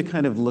you were to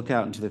kind of look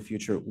out into the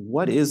future,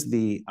 what is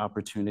the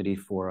opportunity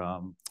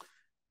for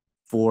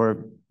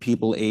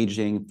people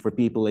aging, for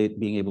people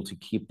being able to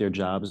keep their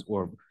jobs,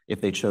 or if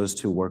they chose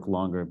to work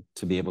longer,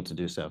 to be able to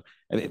do so?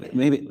 I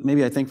mean,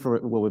 maybe I think for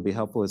what would be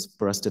helpful is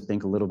for us to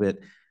think a little bit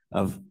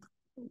of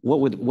what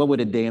would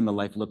a day in the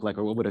life look like,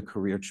 or what would a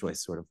career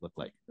choice sort of look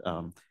like?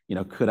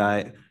 Could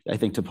I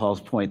think to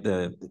Paul's point,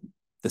 the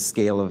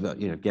scale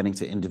of getting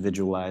to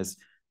individualize,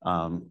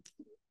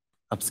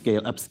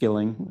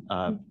 upskilling.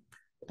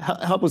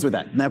 Help us with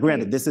that. Now,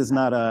 granted, this is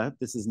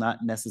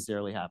not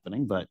necessarily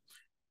happening, but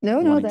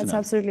no, that's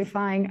absolutely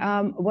fine.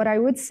 What I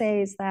would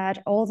say is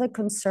that all the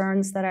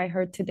concerns that I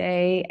heard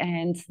today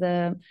and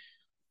the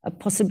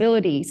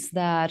possibilities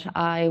that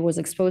I was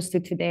exposed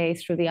to today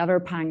through the other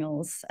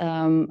panels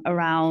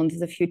around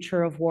the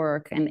future of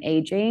work and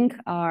aging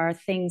are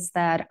things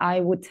that I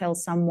would tell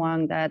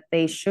someone that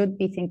they should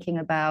be thinking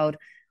about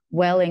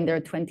well in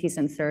their 20s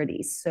and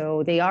 30s.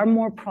 So they are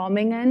more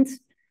prominent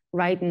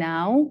right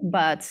now,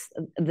 but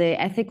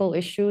the ethical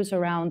issues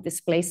around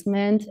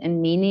displacement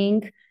and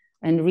meaning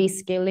and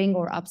reskilling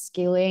or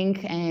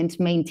upskilling and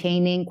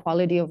maintaining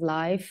quality of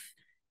life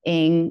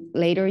in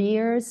later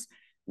years,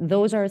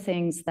 those are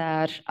things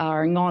that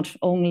are not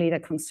only the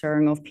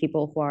concern of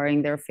people who are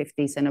in their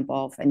 50s and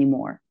above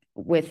anymore.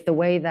 With the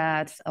way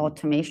that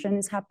automation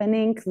is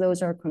happening,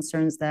 those are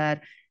concerns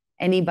that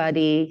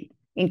anybody,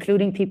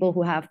 including people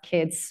who have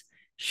kids,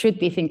 should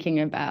be thinking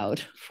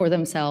about for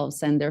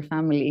themselves and their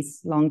families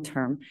long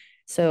term.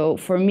 So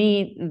for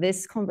me,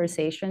 this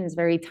conversation is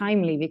very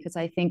timely because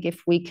I think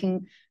if we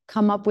can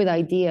come up with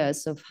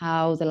ideas of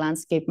how the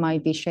landscape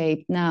might be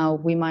shaped now,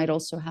 we might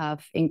also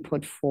have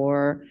input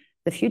for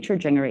the future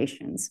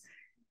generations.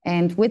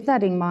 And with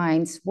that in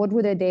mind, what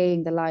would a day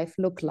in the life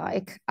look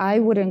like? I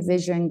would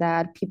envision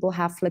that people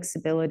have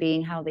flexibility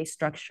in how they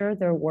structure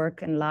their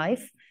work and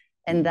life,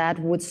 and that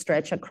would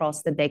stretch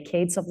across the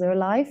decades of their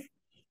life.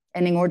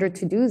 And in order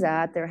to do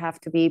that, there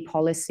have to be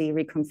policy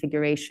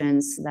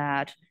reconfigurations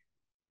that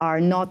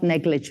are not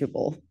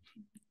negligible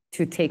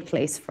to take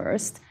place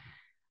first.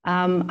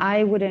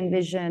 I would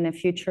envision a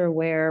future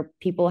where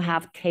people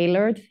have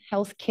tailored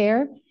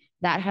healthcare.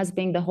 That has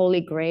been the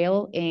holy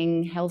grail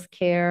in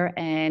healthcare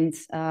and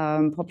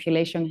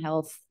population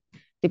health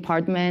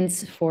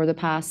departments for the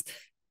past,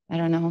 I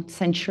don't know,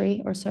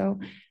 century or so.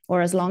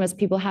 Or as long as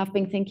people have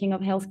been thinking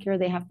of healthcare,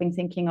 they have been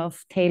thinking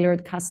of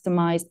tailored,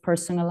 customized,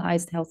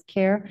 personalized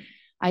healthcare.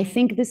 I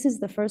think this is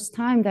the first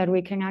time that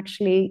we can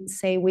actually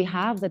say we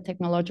have the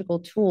technological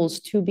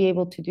tools to be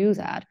able to do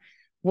that.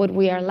 What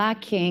we are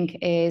lacking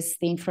is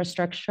the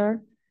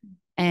infrastructure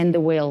and the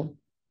will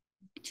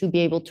to be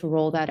able to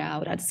roll that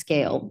out at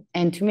scale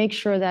and to make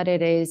sure that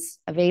it is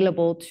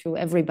available to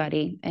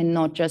everybody and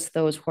not just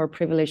those who are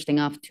privileged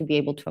enough to be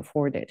able to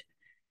afford it.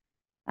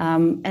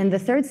 And the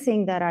third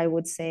thing that I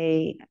would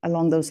say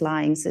along those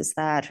lines is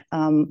that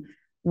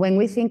when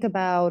we think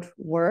about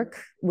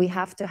work, we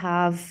have to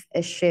have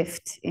a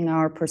shift in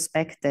our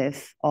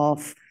perspective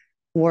of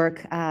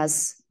work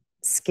as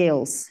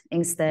skills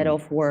instead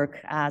of work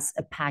as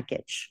a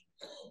package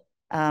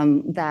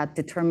that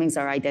determines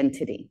our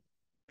identity.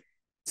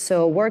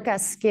 So work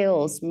as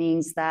skills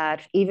means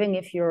that even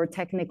if your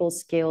technical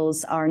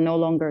skills are no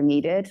longer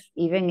needed,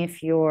 even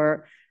if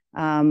your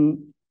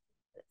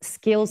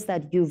skills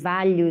that you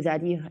value,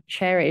 that you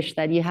cherish,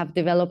 that you have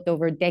developed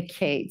over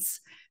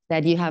decades,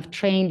 that you have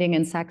trained in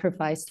and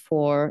sacrificed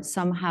for,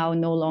 somehow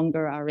no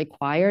longer are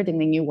required in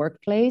the new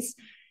workplace,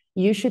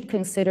 you should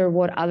consider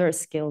what other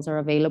skills are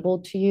available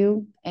to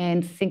you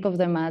and think of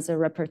them as a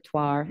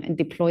repertoire and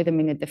deploy them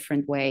in a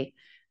different way.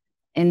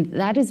 And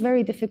that is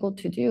very difficult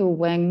to do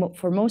when,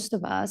 for most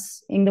of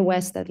us, in the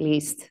West at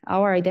least,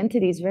 our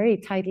identity is very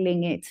tightly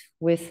knit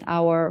with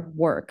our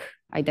work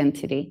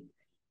identity.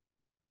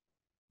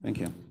 Thank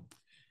you.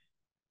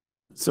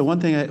 So one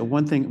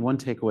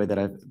takeaway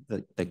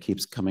that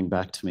keeps coming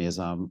back to me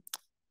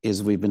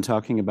is we've been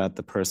talking about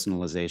the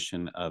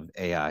personalization of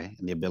AI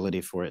and the ability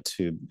for it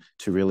to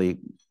really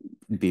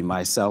be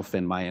myself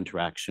and my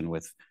interaction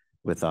with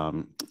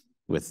an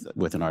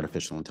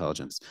artificial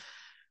intelligence.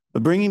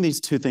 But bringing these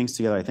two things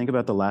together, I think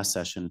about the last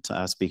session,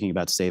 speaking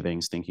about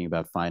savings, thinking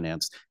about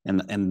finance,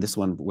 and this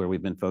one where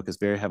we've been focused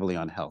very heavily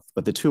on health.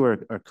 But the two are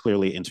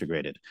clearly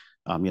integrated.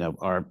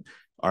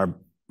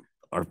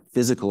 Our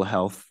physical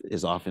health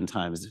is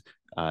oftentimes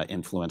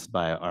influenced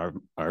by our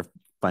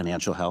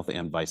financial health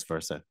and vice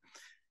versa.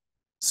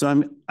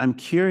 So I'm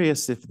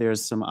curious if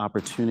there's some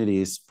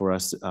opportunities for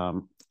us,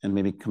 and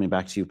maybe coming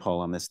back to you, Paul,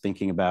 on this,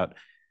 thinking about,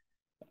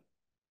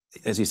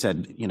 as you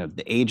said,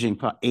 the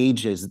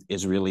age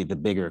is really the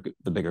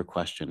bigger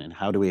question, and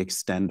how do we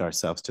extend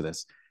ourselves to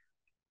this?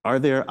 Are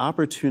there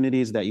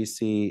opportunities that you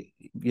see,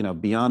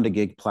 beyond a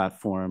gig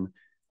platform,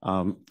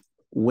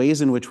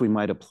 ways in which we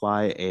might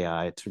apply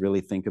AI to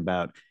really think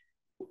about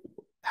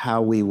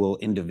how we will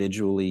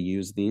individually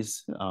use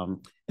these? And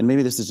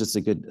maybe this is just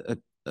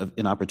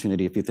an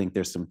opportunity if you think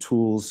there's some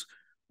tools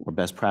or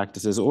best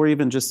practices, or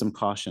even just some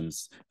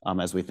cautions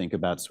as we think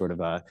about sort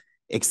of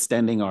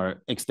extending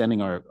our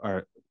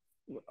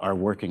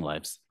working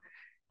lives.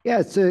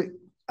 Yeah, so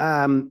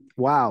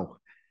wow,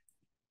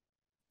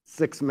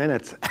 6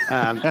 minutes.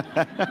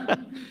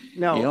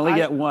 No, you only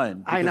get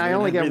one. I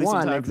only get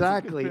one,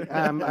 exactly.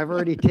 I've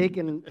already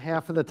taken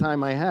half of the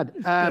time I had.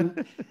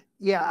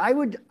 Yeah, I'm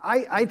going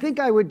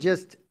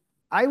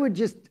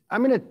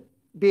to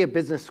be a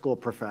business school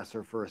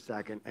professor for a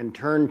second and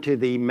turn to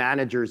the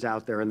managers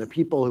out there and the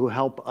people who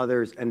help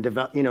others and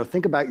develop,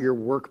 think about your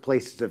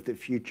workplaces of the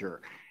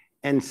future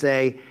and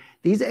say,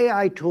 these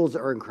AI tools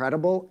are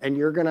incredible and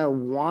you're going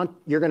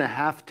to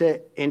have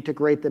to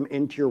integrate them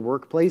into your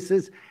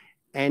workplaces.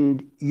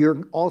 And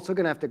you're also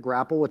going to have to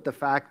grapple with the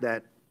fact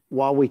that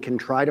while we can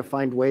try to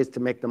find ways to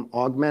make them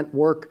augment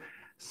work,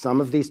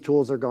 Some of these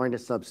tools are going to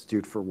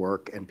substitute for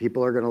work, and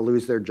people are going to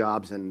lose their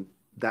jobs, and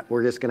that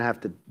we're just going to have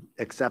to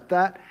accept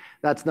that.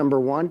 That's number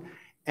one.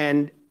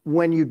 And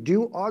when you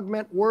do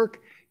augment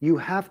work, you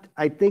have to,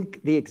 I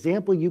think the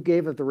example you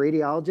gave of the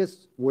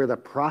radiologist where the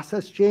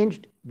process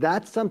changed,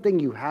 that's something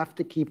you have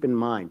to keep in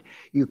mind.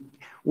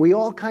 We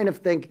all kind of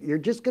think you're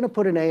just going to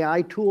put an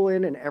AI tool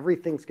in and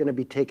everything's going to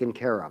be taken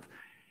care of.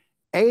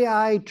 You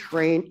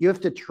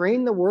have to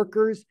train the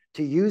workers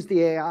to use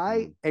the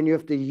AI, and you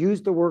have to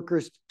use the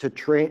workers to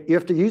train, you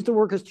have to use the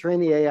workers to train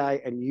the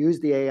AI and use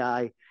the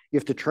AI. You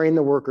have to train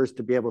the workers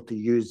to be able to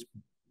use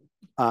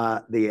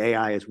the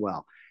AI as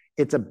well.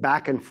 It's a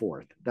back and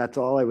forth. That's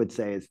all I would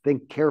say is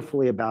think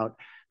carefully about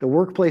the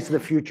workplace of the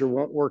future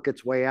won't work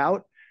its way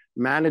out.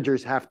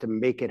 Managers have to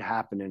make it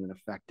happen in an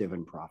effective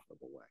and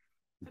profitable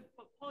way.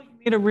 Paul, you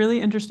made a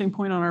really interesting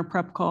point on our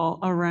prep call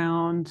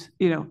around,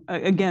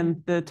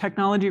 again, the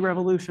technology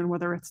revolution,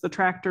 whether it's the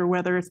tractor,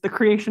 whether it's the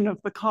creation of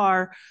the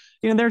car,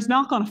 there's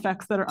knock-on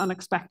effects that are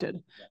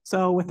unexpected.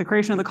 So with the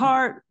creation of the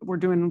car, we're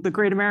doing the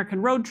Great American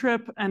Road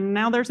Trip, and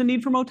now there's a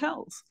need for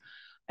motels.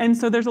 And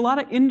so there's a lot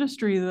of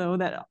industry, though,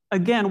 that,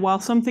 again,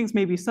 while some things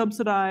may be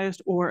subsidized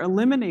or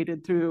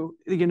eliminated through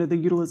the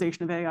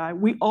utilization of AI,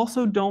 we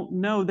also don't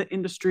know the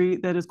industry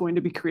that is going to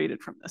be created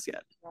from this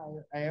yet.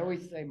 I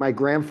always say my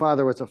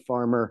grandfather was a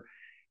farmer,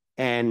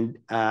 and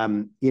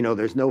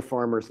there's no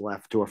farmers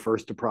left to a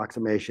first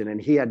approximation. And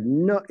he had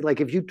no,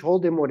 like, if you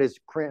told him what his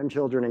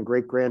grandchildren and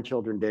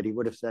great-grandchildren did, he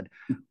would have said,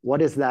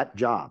 what is that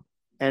job?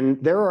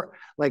 And there are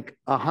like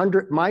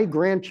 100, my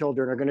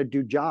grandchildren are going to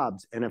do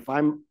jobs. And if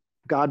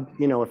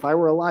if I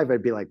were alive,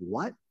 I'd be like,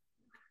 what?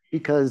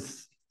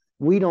 Because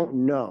we don't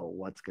know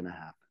what's going to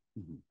happen.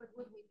 But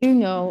what we do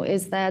know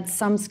is that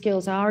some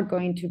skills are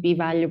going to be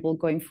valuable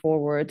going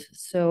forward.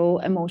 So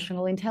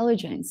emotional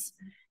intelligence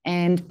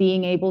and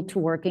being able to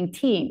work in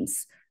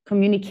teams,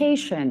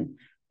 communication,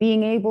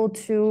 being able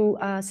to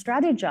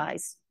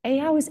strategize.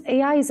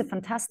 AI is a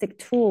fantastic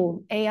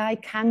tool. AI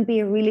can be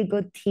a really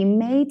good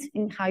teammate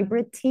in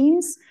hybrid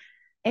teams.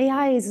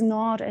 AI is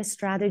not a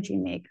strategy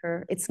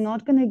maker. It's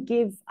not going to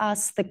give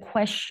us the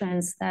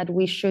questions that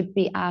we should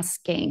be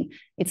asking.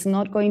 It's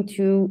not going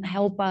to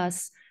help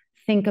us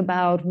think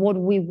about what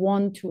we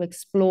want to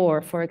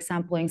explore, for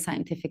example, in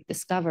scientific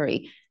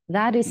discovery.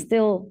 That is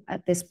still,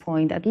 at this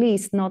point, at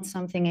least, not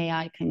something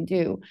AI can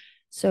do.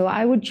 So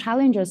I would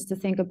challenge us to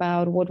think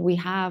about what we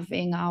have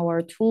in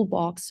our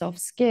toolbox of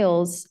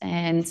skills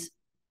and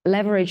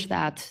leverage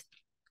that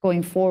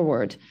going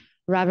forward,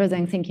 rather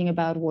than thinking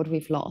about what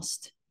we've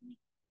lost.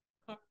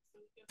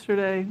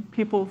 Yesterday,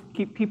 people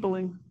keep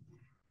peopling,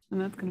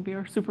 and that's going to be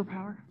our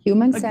superpower.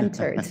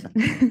 Human-centered.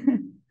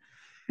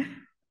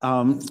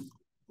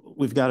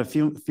 We've got a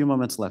few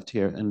moments left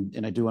here,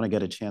 and I do want to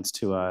get a chance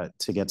to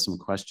get some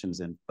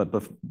questions in.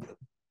 But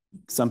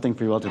something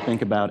for you all to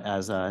think about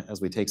as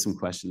we take some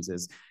questions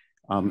is,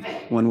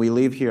 when we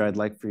leave here, I'd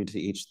like for you to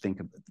each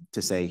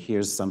to say,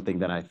 here's something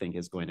that I think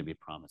is going to be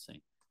promising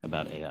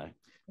about AI.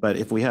 But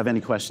if we have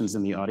any questions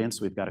in the audience,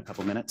 we've got a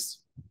couple minutes.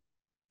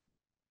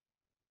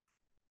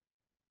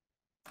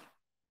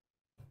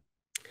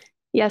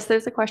 Yes,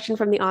 there's a question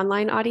from the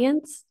online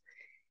audience.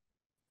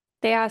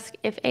 They ask,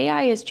 if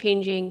AI is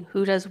changing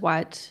who does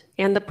what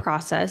and the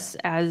process,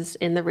 as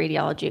in the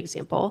radiology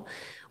example,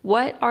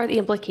 what are the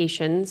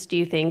implications, do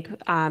you think,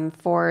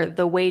 for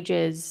the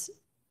wages,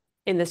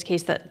 in this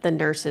case, that the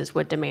nurses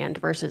would demand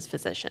versus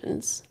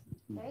physicians?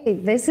 Hey,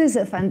 this is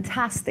a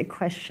fantastic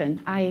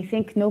question. I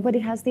think nobody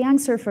has the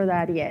answer for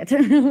that yet.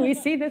 We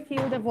see the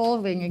field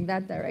evolving in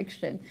that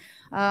direction.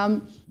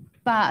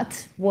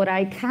 But what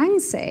I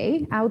can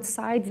say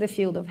outside the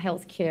field of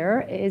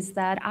healthcare is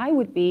that I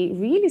would be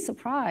really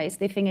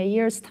surprised if in a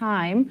year's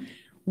time,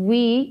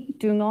 we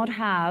do not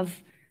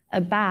have a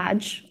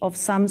badge of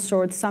some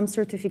sort, some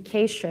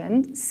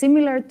certification,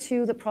 similar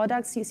to the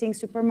products you see in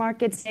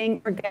supermarkets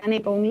saying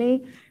organic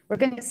only. We're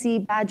going to see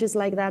badges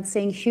like that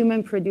saying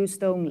human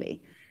produced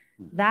only.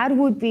 That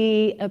would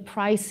be a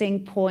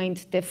pricing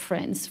point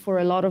difference for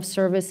a lot of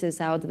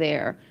services out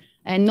there,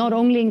 and not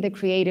only in the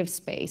creative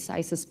space,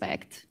 I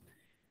suspect.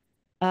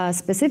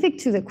 Specific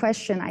to the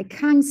question, I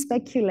can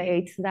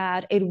speculate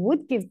that it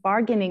would give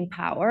bargaining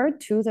power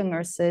to the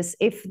nurses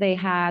if they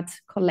had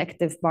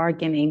collective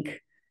bargaining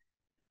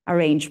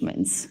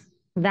arrangements.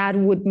 That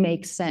would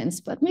make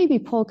sense, but maybe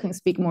Paul can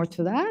speak more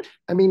to that.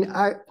 I mean,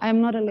 I'm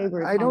not a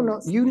labor economist. I don't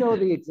know. You know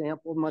the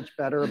example much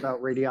better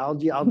about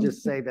radiology. I'll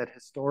just say that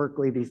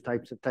historically, these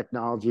types of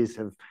technologies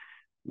have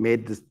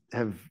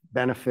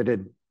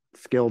benefited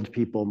skilled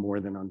people more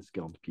than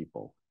unskilled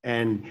people.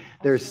 And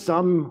there's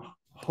some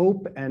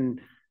hope and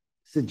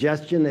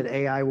suggestion that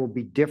AI will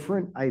be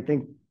different. I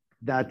think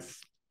that's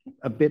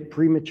a bit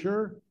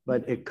premature,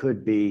 but it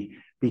could be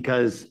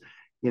because,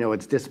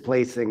 it's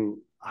displacing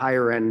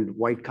higher end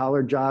white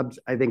collar jobs.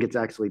 I think it's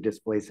actually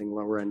displacing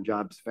lower end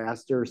jobs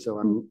faster. So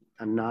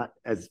I'm not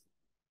as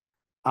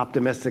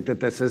optimistic that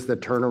this is the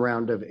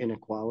turnaround of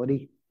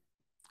inequality.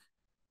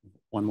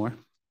 One more.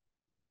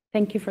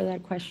 Thank you for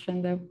that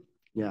question, though.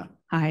 Yeah.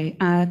 Hi,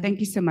 thank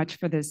you so much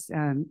for this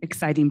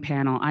exciting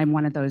panel. I'm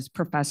one of those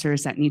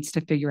professors that needs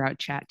to figure out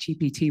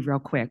ChatGPT real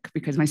quick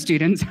because my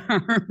students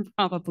are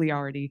probably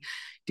already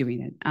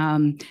doing it.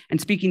 And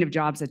speaking of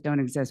jobs that don't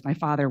exist, my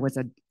father was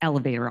an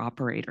elevator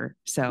operator.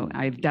 So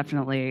I've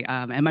definitely,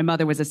 and my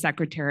mother was a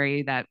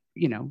secretary that,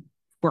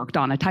 worked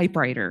on a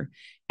typewriter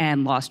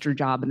and lost her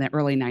job in the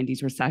early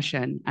 90s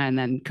recession. And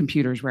then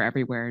computers were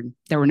everywhere. And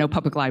there were no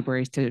public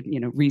libraries to,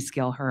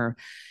 reskill her.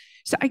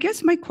 So I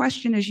guess my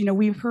question is,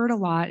 we've heard a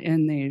lot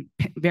in the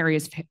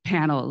various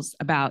panels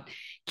about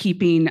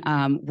keeping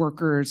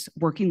workers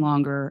working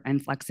longer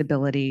and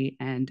flexibility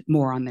and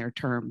more on their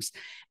terms.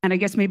 And I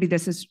guess maybe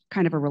this is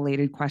kind of a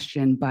related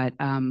question, but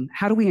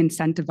how do we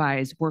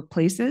incentivize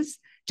workplaces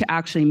to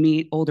actually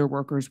meet older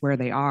workers where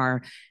they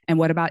are? And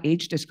what about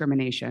age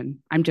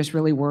discrimination? I'm just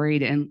really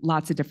worried in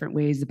lots of different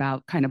ways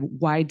about kind of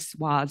wide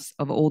swaths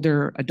of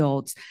older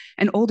adults,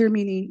 and older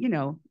meaning,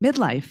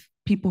 midlife.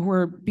 People who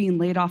are being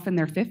laid off in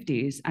their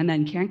 50s and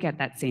then can't get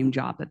that same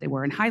job that they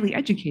were, and highly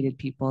educated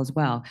people as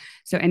well.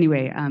 So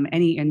anyway,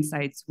 any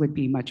insights would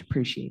be much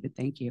appreciated.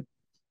 Thank you.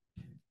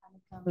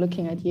 I'm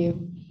looking at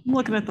you. I'm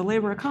looking at the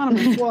labor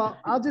economy. Well,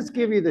 I'll just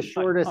give you the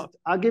shortest,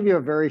 I'll give you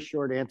a very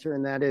short answer,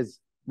 and that is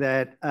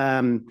that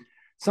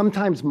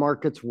sometimes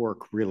markets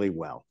work really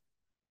well.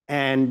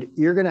 And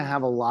you're going to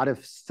have a lot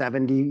of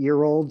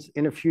 70-year-olds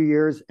in a few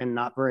years and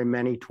not very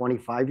many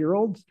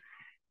 25-year-olds.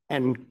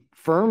 And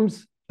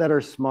firms that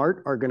are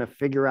smart are going to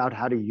figure out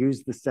how to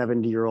use the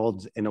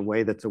 70-year-olds in a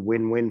way that's a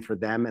win-win for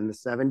them and the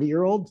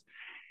 70-year-olds.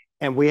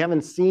 And we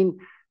haven't seen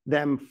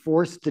them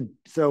forced to,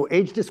 so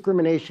age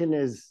discrimination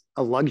is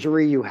a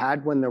luxury you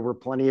had when there were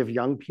plenty of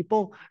young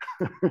people.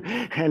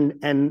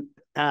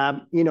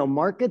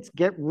 Markets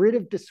get rid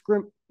of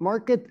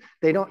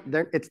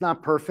it's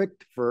not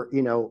perfect for,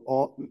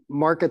 all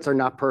markets are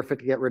not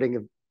perfect at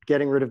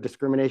getting rid of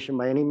discrimination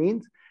by any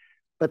means,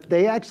 but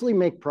they actually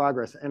make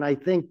progress. And I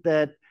think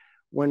that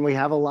when we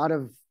have a lot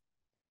of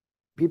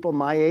people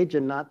my age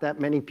and not that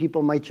many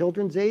people my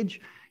children's age,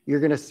 you're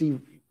going to see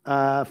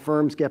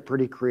firms get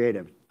pretty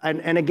creative.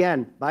 And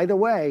again, by the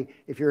way,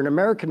 if you're an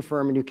American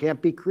firm and you can't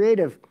be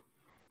creative,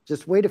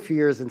 just wait a few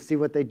years and see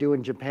what they do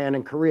in Japan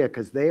and Korea,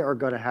 because they are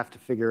going to have to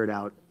figure it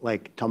out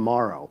like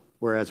tomorrow,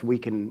 whereas we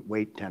can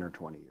wait 10 or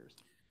 20 years.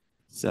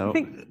 So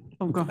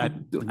go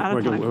ahead.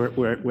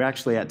 We're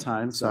actually at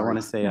time. So I want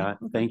to say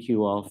thank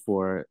you all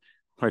for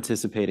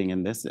participating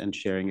in this and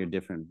sharing your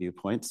different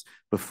viewpoints.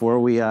 Before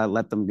we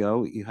let them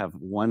go, you have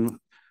one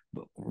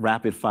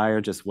rapid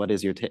fire. Just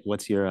what's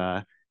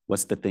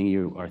the thing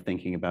you are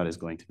thinking about is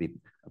going to be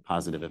a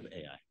positive of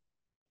AI?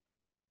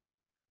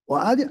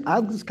 Well,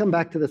 I'll just come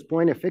back to this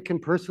point. If it can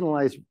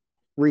personalize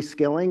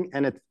reskilling,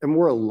 and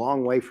we're a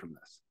long way from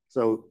this,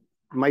 so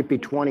it might be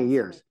 20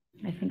 years.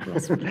 I think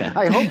that's okay.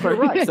 I hope you're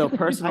right. So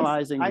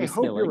personalizing reskilling. I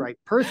hope you're right.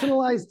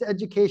 Personalized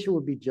education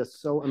would be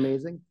just so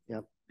amazing.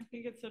 Yep. I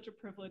think it's such a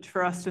privilege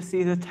for us to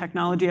see the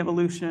technology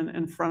evolution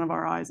in front of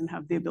our eyes and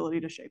have the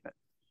ability to shape it.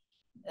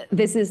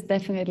 This is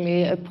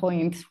definitely a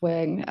point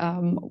when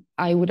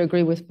I would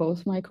agree with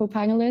both my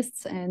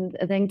co-panelists. And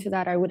then to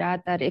that, I would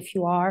add that if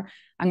you are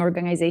an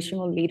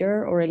organizational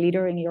leader or a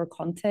leader in your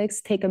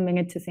context, take a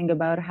minute to think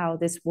about how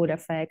this would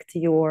affect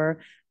your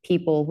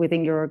people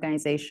within your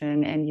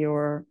organization and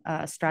your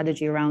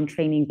strategy around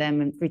training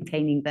them and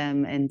retaining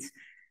them and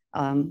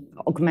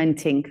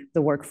augmenting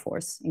the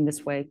workforce in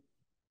this way.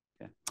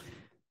 Okay.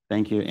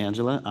 Thank you,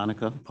 Angela,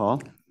 Anika,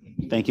 Paul.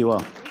 Thank you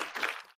all.